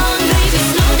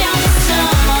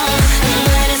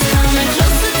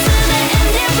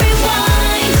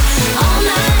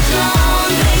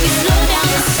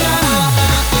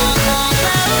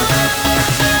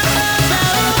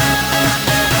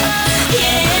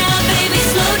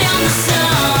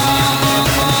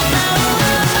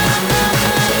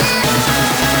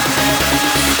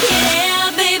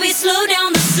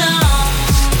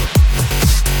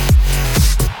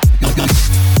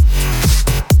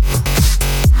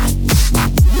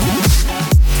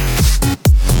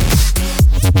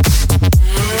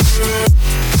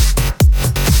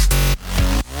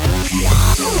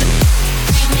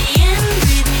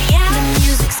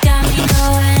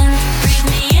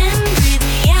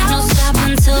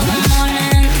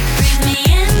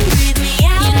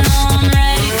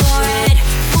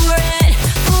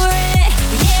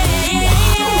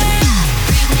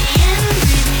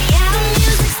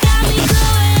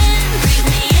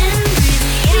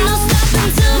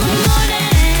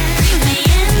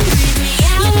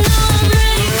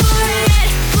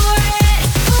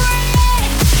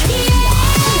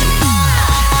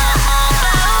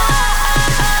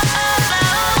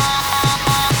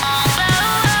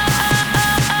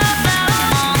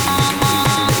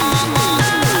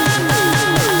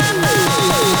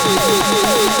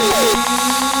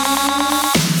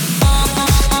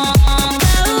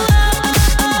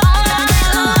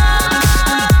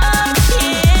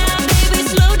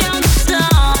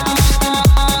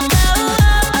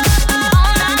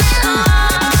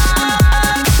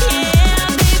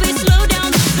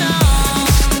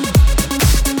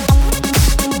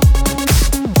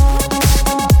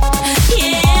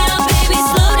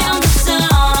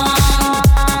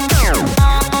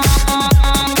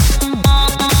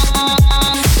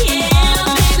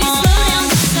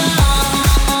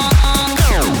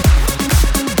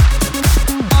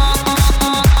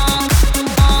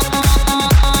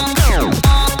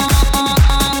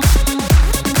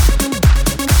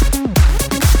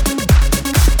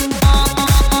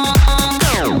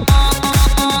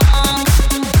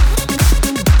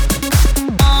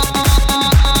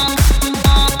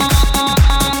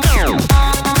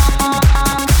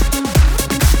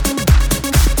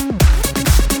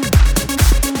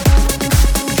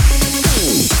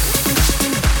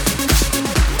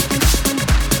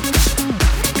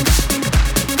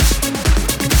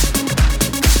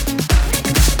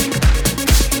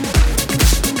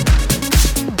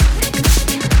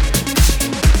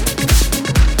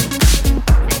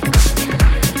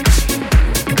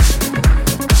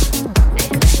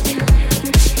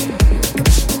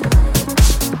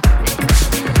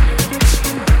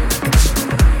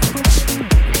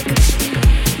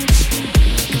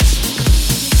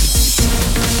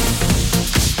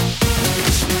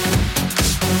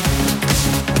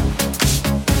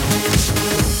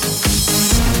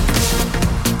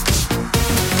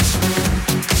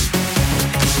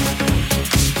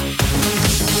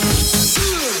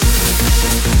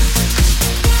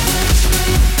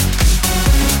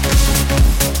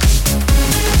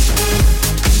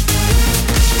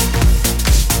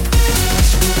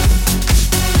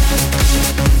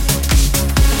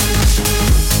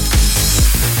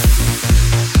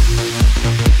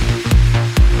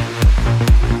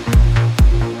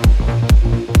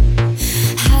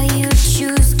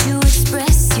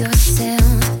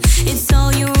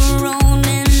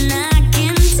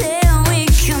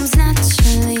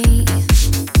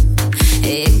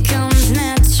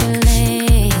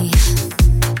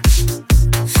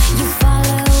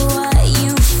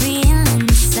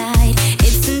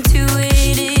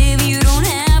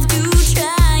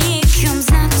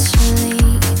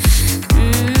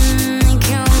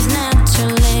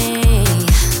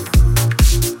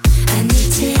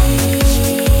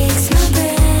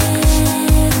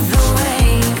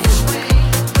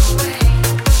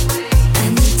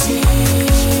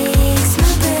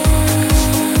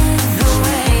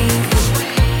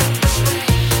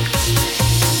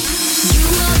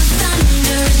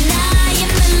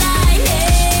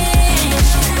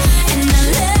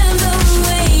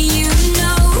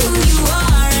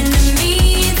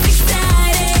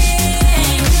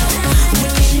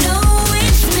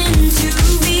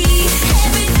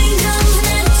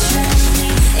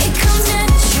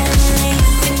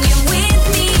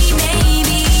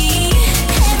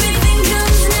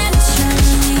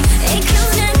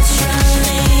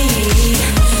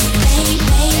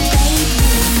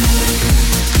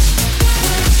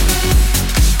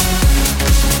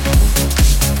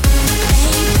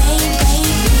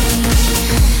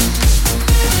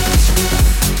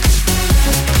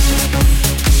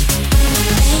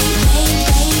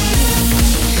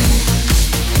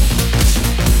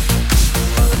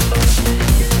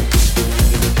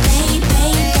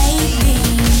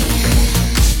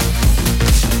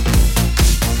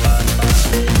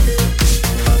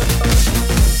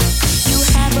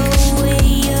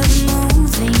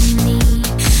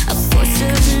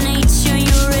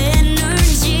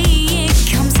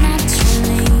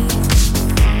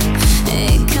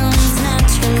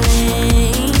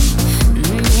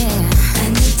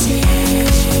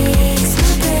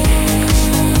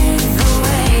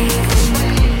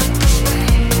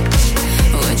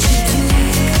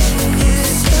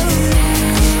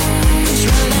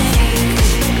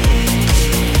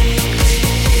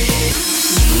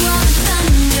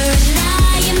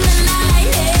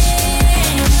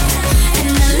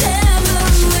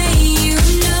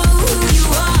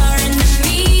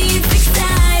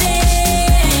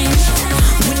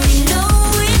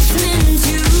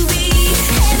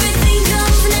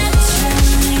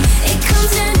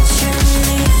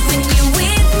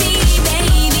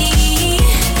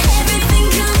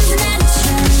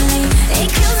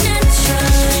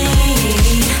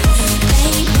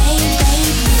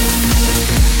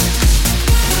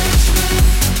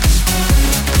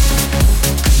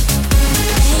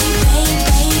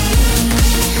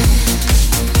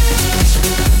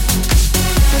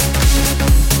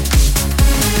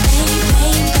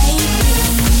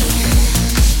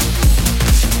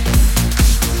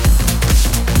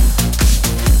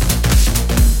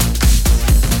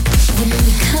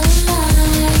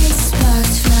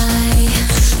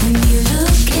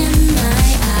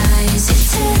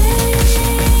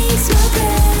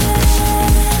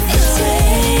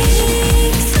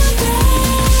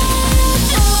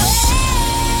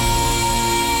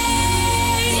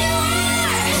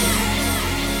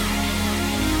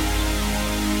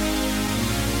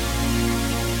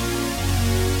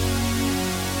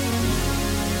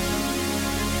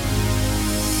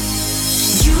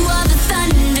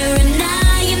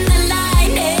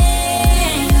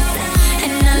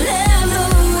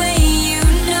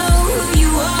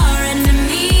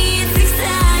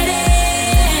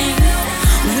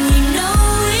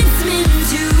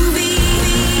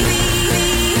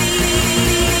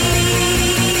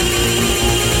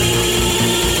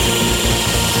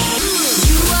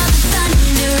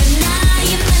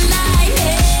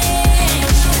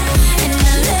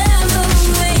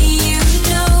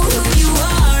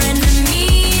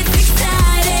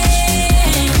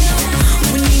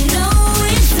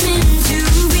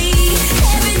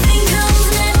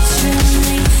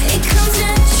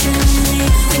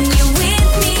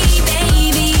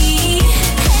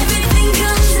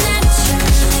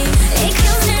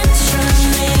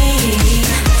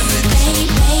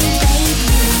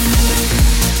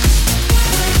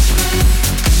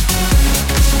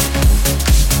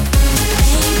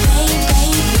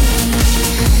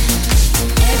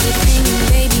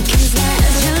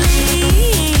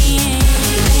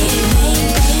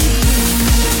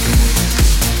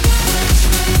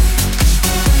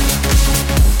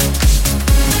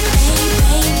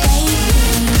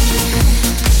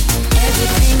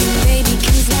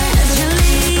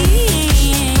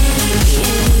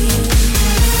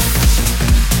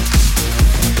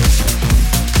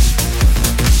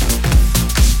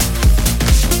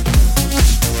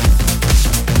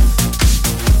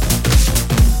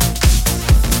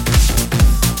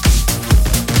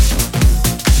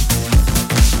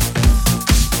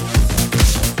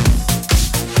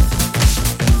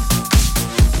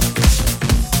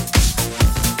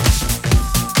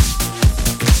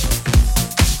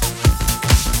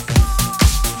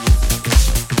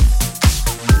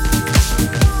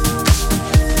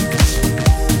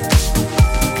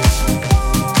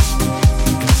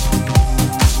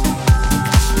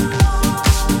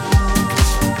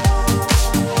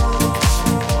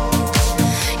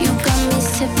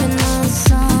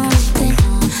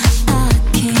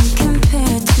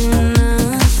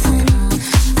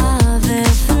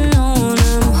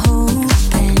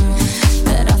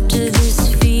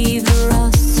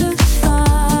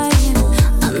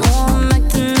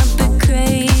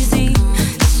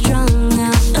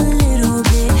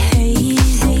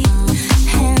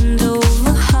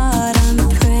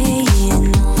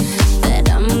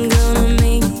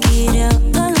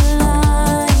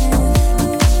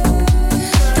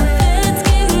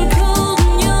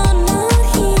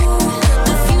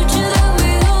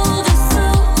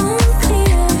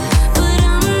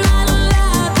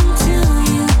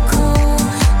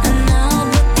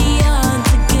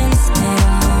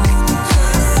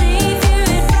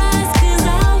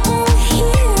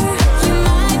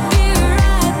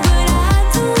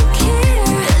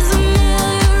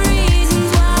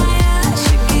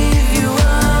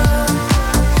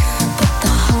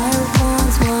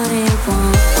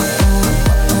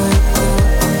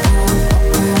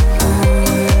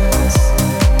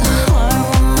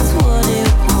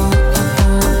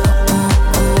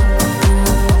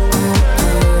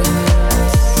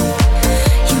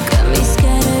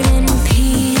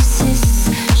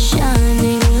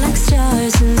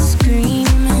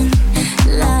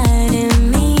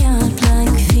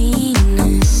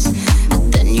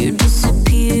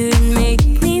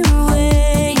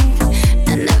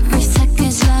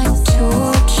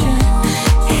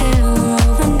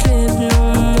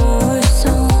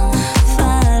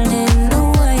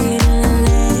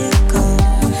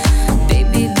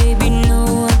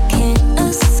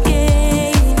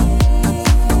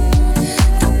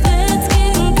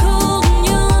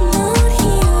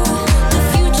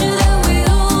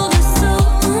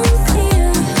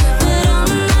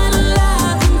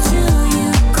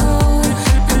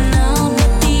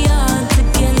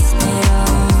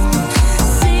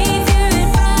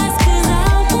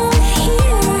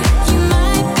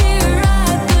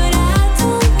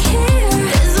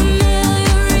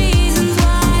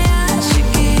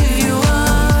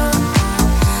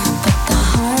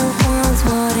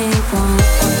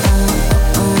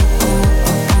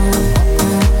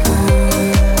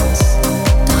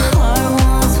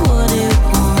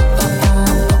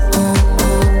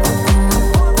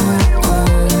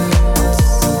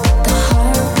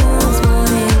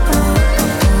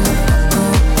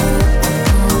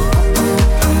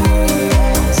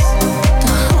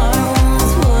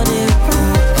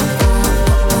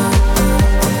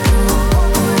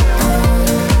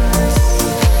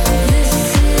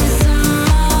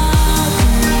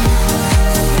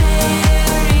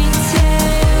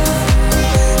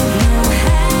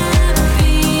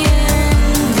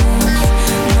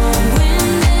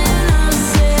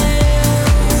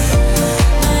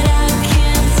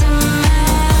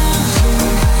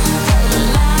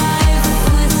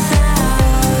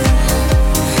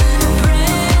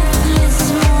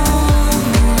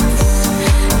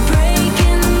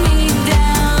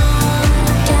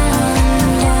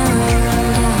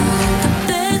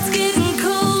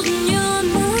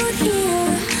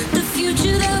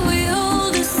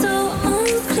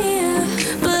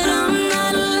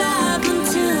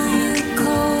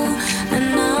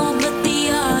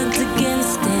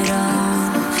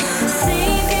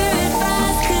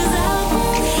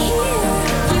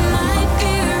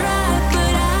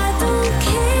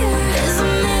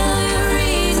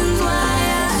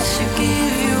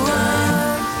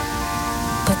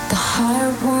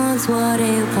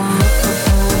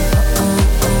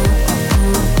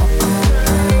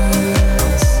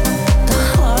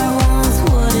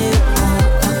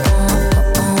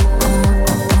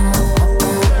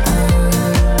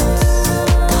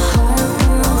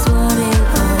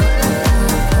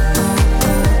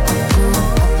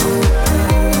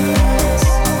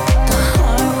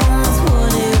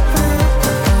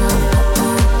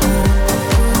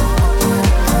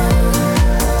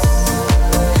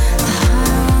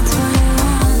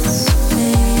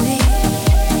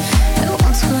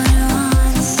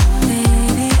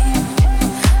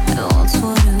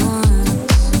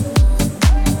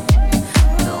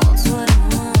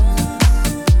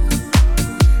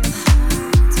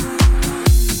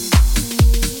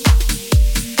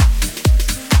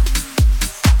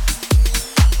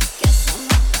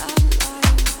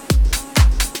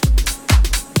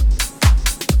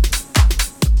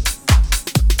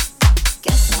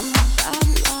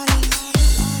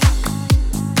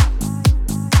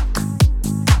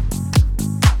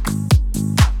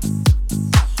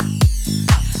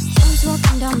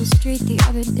down the street the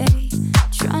other day,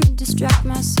 trying to distract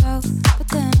myself, but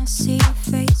then I see your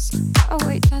face. Oh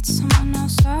wait, that's someone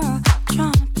else. Trying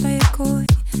to play it coy,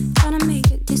 trying to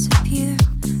make it disappear.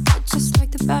 But just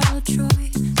like the Battle of Troy,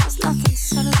 there's nothing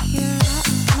settled here.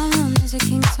 My room is a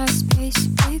king-size space,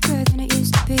 bigger than it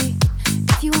used to be.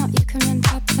 If you want, you can rent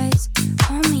that place.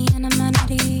 Call me an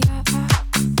amenity.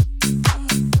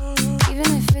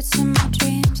 Even if it's in my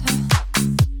dreams.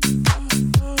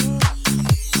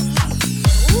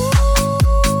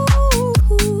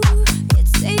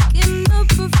 It's taking up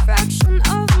a fraction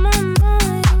of my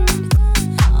mind.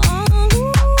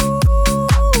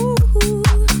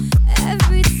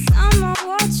 Every time I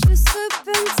watch you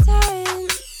slipping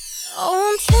tight. Oh,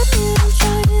 I'm trying.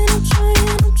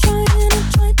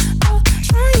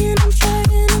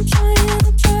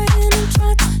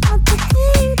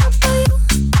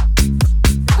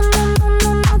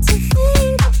 Not to think about you. Not to think about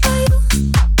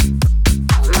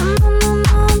you. I'm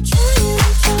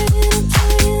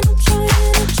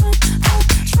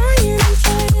trying.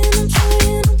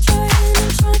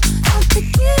 Not to get into you. Not to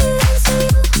get into you.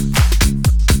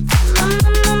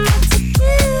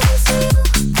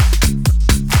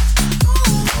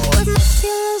 With my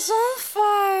feelings on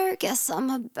fire, guess I'm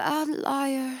a bad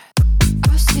liar.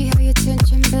 I see how your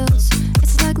tension builds.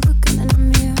 It's like looking in a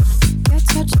mirror. You're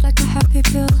touched like a happy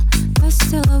pill, but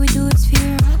still all we do is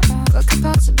fear. What could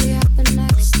possibly happen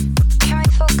next? Can we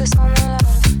focus on the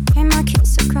love? Aim my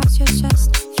kiss across your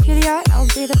chest. If you're the eye, I'll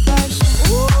be the brush.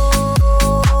 Ooh,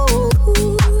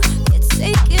 it's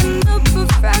taking up a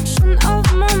fraction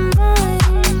of my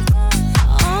mind.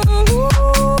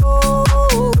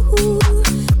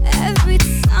 Every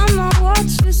time I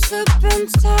watch you slipping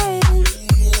tight.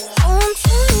 Oh, I'm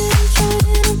trying.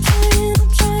 Not to think about you.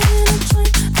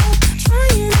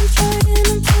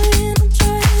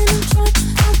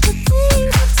 Not to think about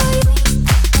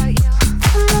you. I'm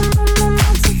not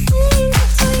to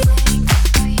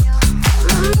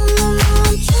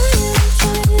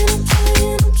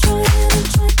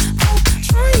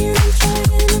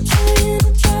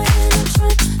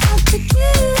get into you. Not to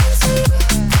get into you.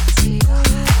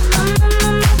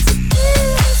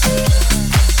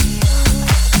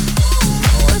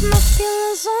 With my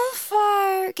feelings on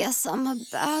fire, guess I'm a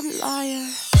bad liar.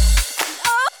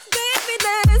 Oh, baby,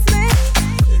 there's me.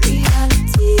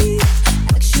 Reality,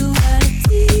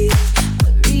 actuality,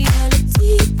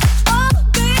 reality. Oh,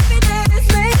 baby, there's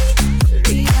me.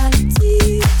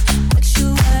 Reality,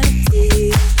 actuality,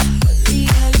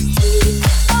 reality.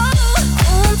 Oh,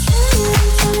 I'm trying. Not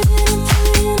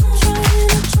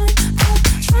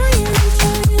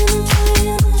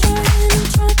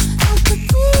to think about you. Not to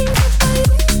think about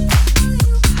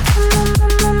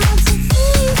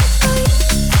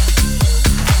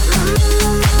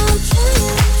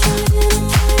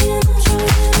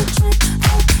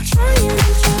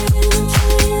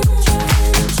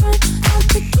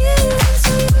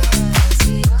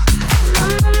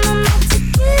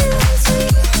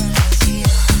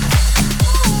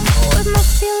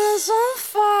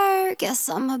Guess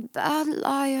I'm a bad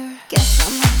liar. Guess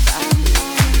I'm a bad liar.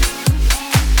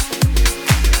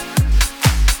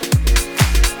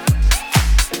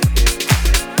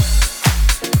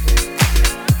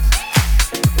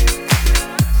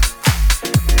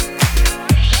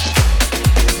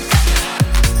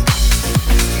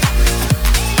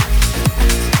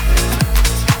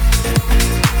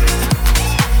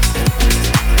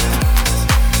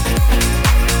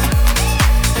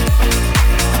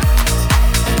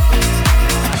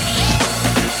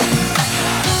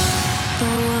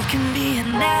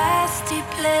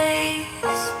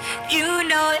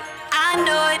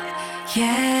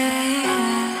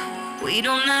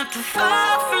 To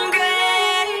fall from grace,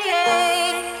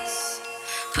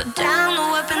 put down the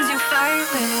weapons you fight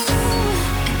with,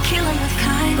 and kill 'em with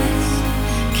kindness,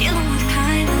 kill 'em with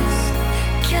kindness,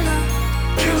 kill 'em,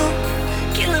 kill 'em,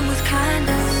 kill 'em with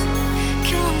kindness,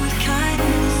 kill 'em with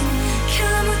kindness,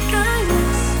 kill 'em with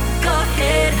kindness. Go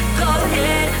ahead, go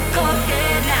ahead, go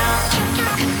ahead now.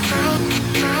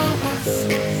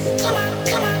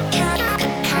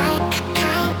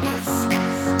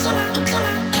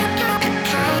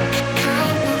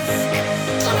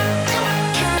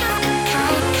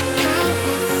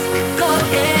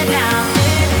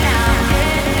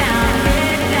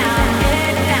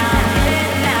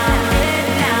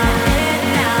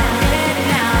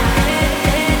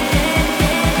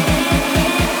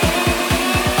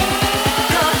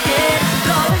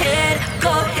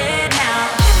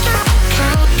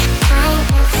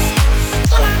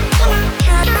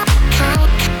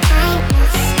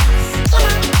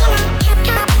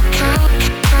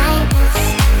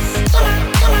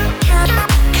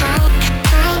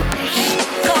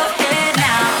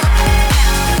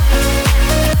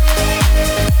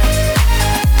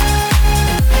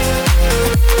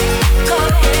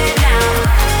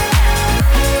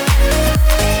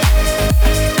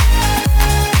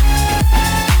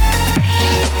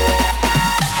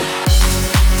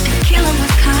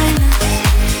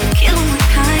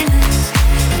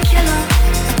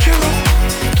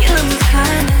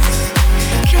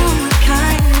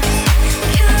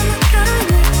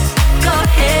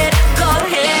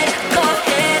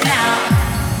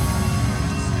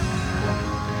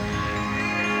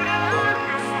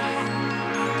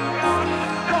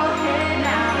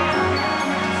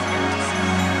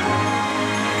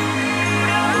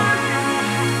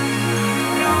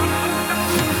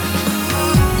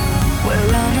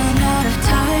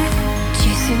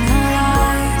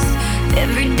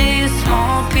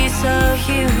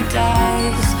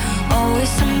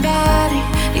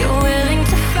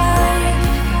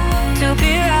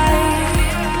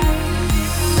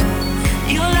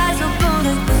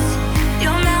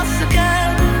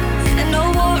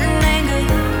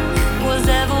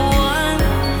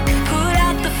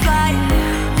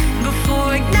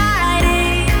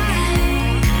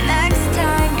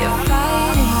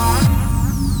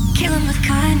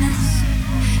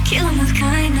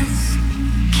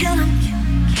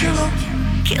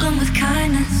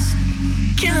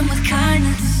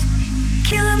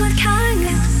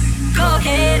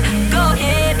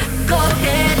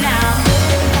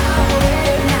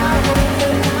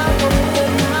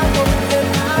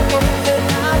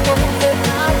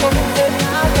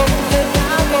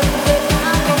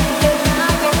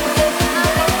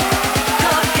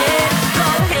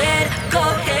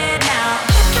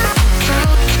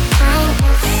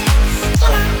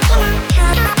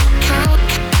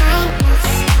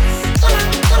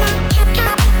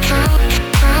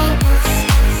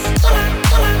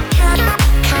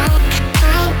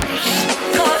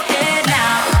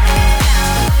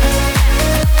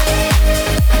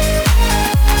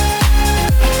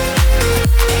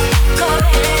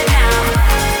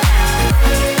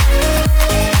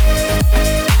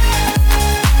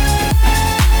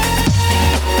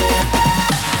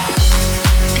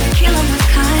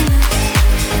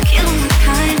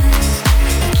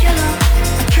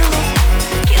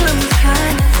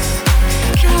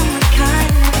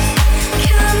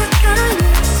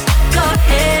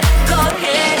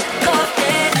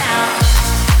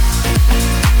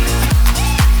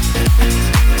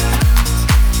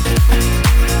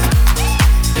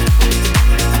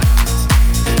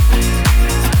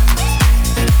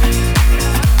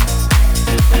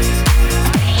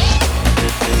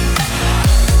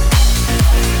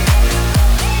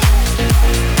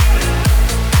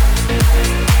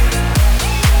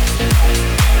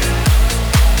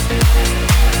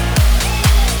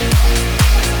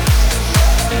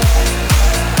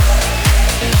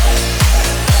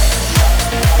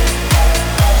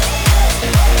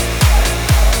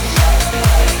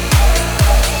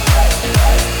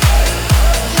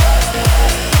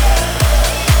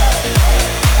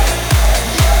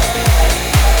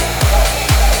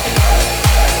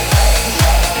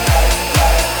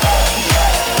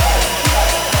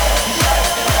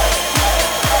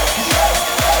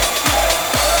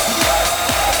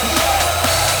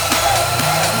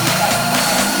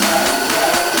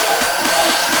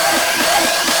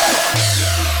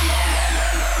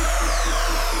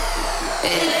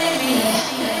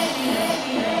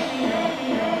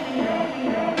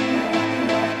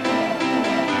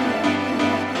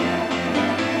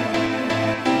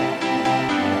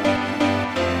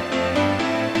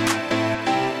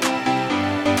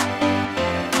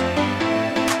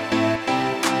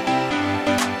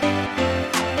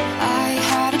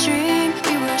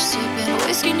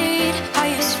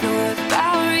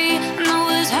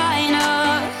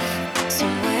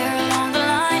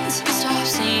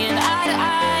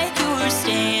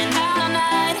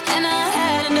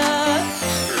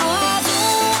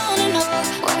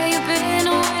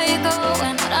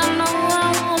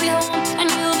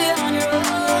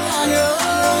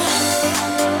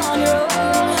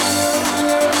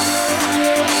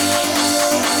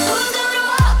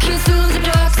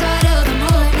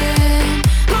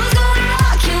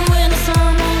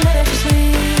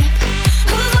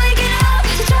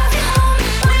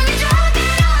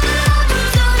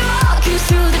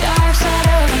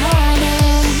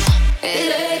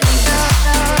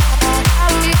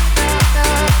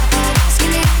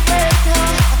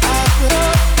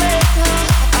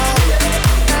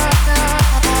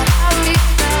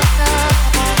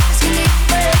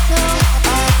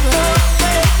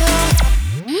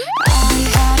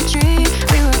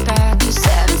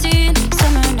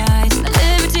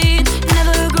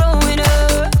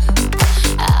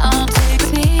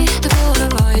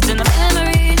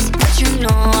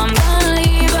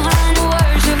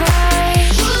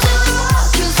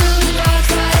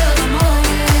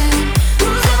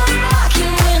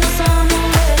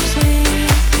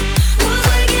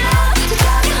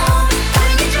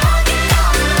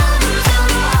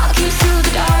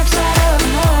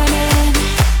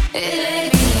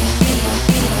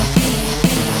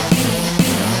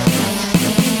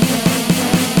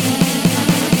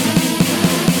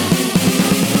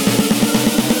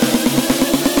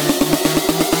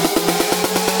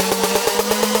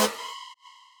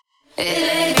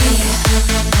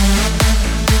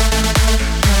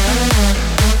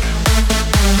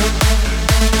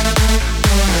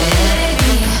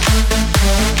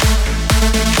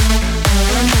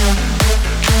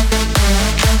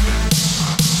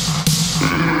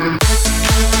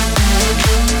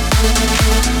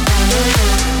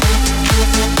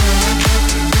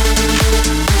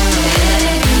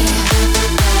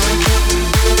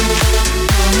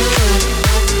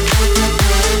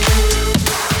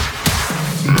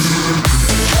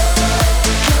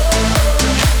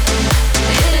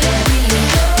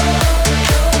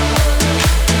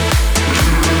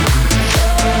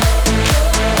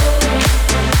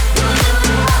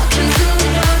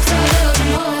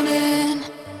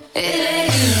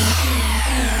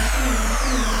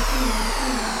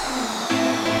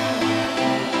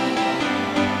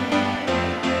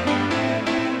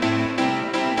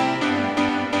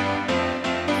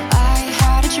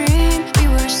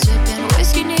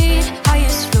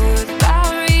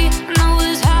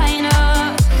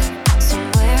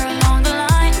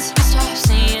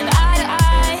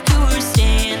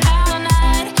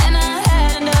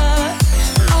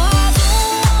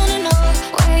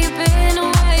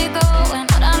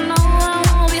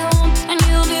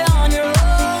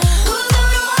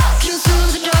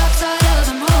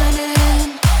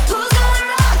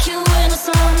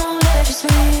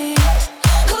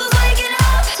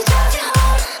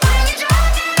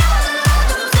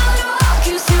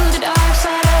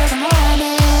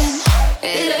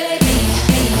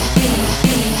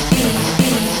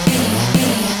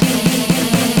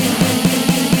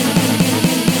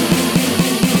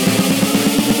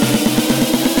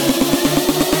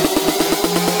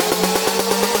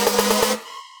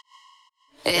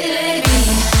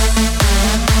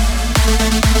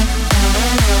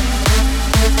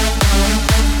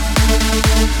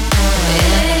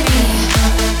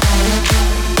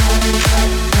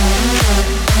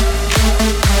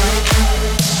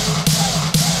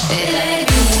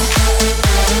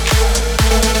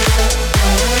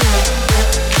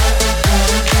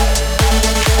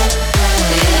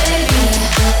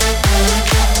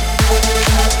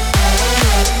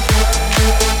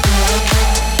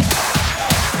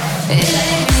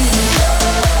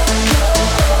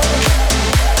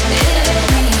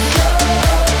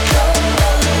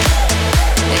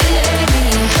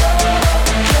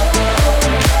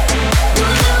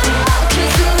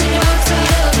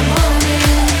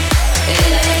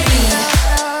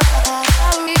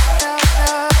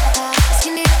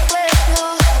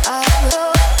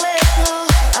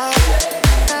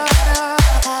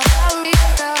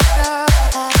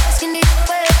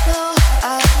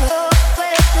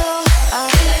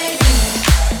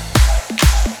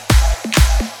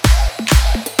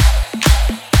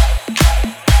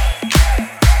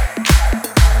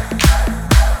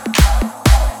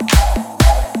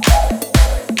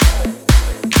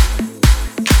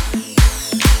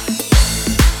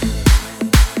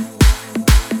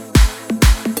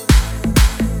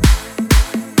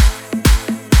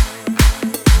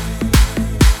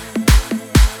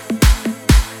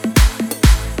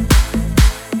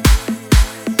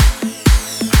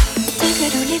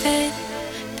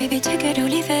 Baby, take it or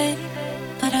leave it.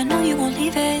 But I know you won't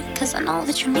leave it, cause I know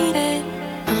that you need it.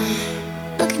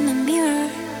 Look in the mirror.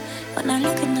 When I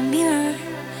look in the mirror,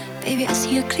 baby, I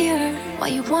see it clear. Why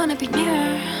you wanna be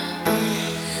near?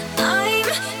 I'm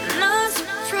not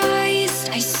surprised,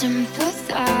 I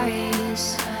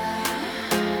sympathize.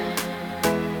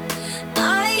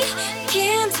 I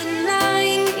can't deny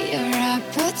your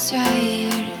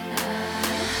appetite.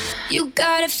 You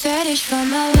got a fetish for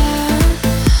my love.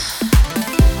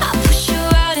 I push you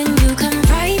out and you come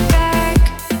right back.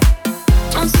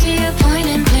 Don't see a point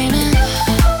in blaming.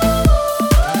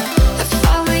 If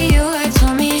I were you, I'd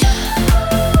tell me.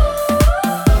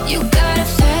 You got a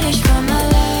fetish for my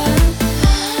love.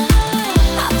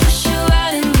 I push you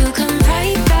out and you come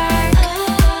right back.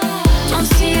 Don't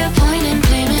see a point in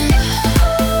blaming.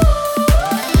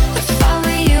 If I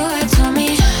were you, I'd tell me.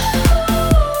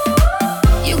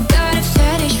 You got a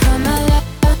fetish for my love.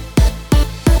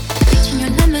 Reaching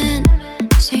your limit,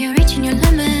 say you're reaching your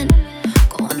limit.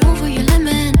 Going over your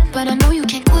limit, but I know you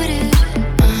can't quit it.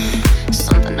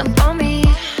 Something about me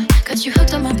got you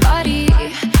hooked on my body.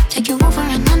 Take you over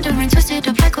and under and twist it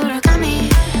up like origami.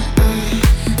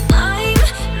 I'm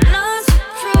not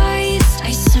surprised,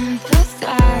 I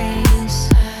sympathize.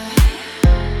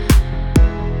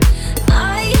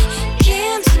 I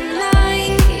can't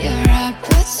deny your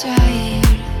appetite.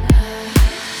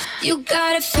 You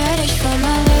got a fetish for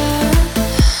my love.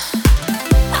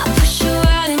 I push you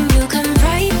out and you come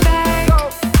right back.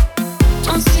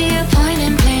 Don't see a point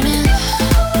in blaming.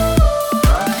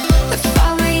 If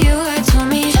I were you, I'd tell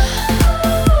me.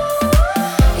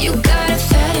 You got a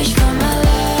fetish for my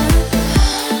love.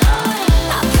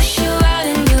 I push you out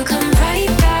and you come right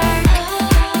back.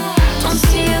 Don't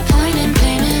see a point in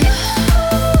blaming.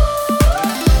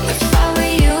 If I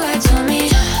were you, I'd tell me.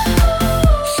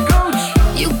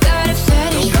 You got a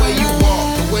fetish The for way you my walk,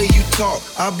 love. the way you talk,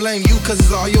 I blame you cause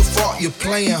it's all your fault. You're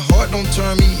playing hard, don't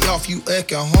turn me off. You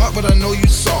acting hard, but I know you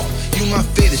soft. You my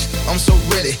fetish, I'm so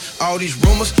ready. All these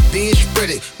rumors being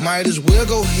spreaded. Might as well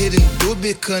go ahead and do it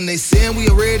because they saying we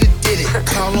already did it.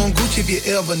 Call on Gucci if you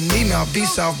ever need me. I'll be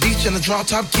South Beach in a drop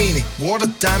top bikini. Water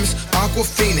diamonds,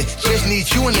 aquafina. Just need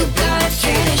you in the You got a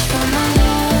fetish for my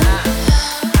love.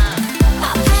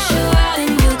 I push you out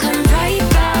and you come right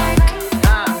back.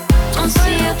 Don't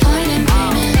see a point in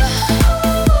blaming.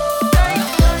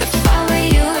 If I were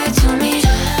you, I'd tell me.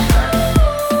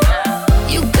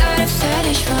 You got a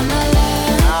fetish for my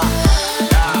love.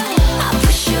 I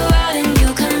push you out and you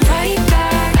come right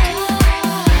back.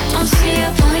 Don't see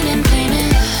a point in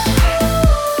blaming.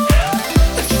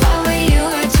 If I were you,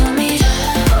 I'd tell me.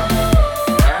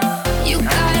 You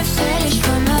got a fetish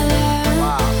for my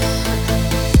love.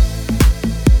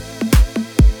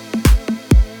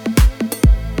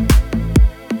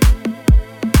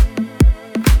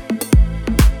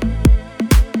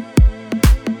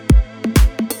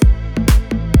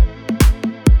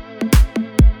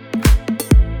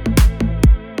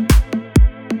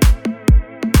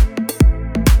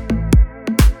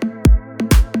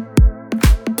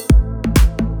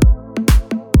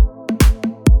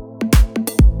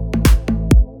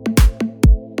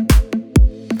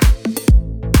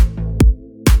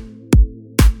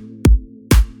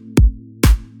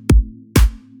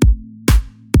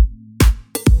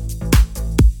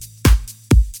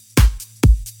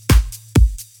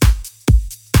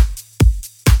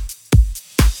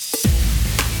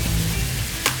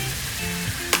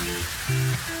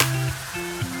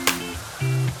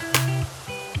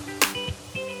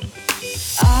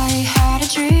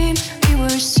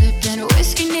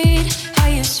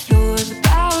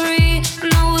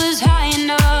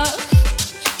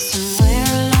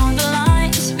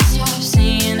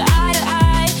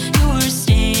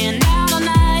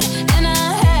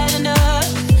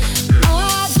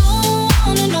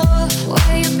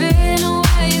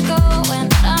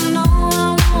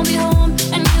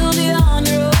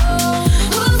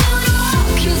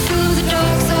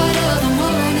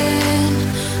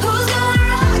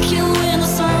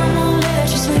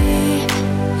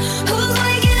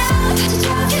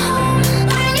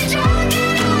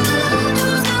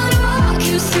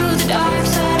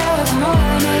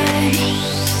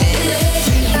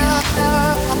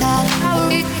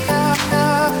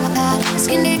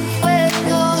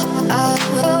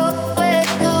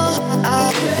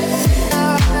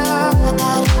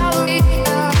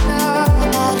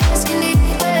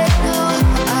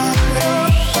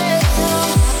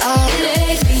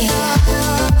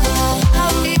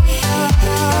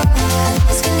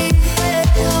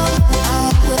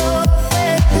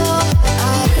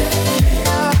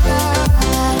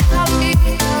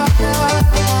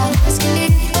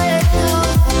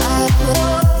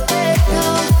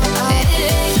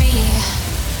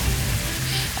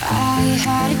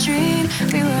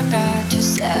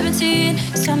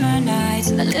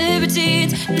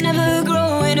 libertines, never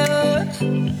growing up.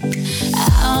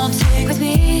 I'll take with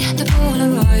me the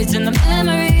Polaroids and the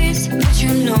memories, but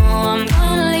you know I'm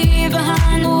gonna leave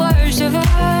behind the worst of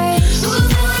us. We'll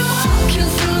never walk you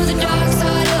through the dark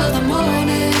side of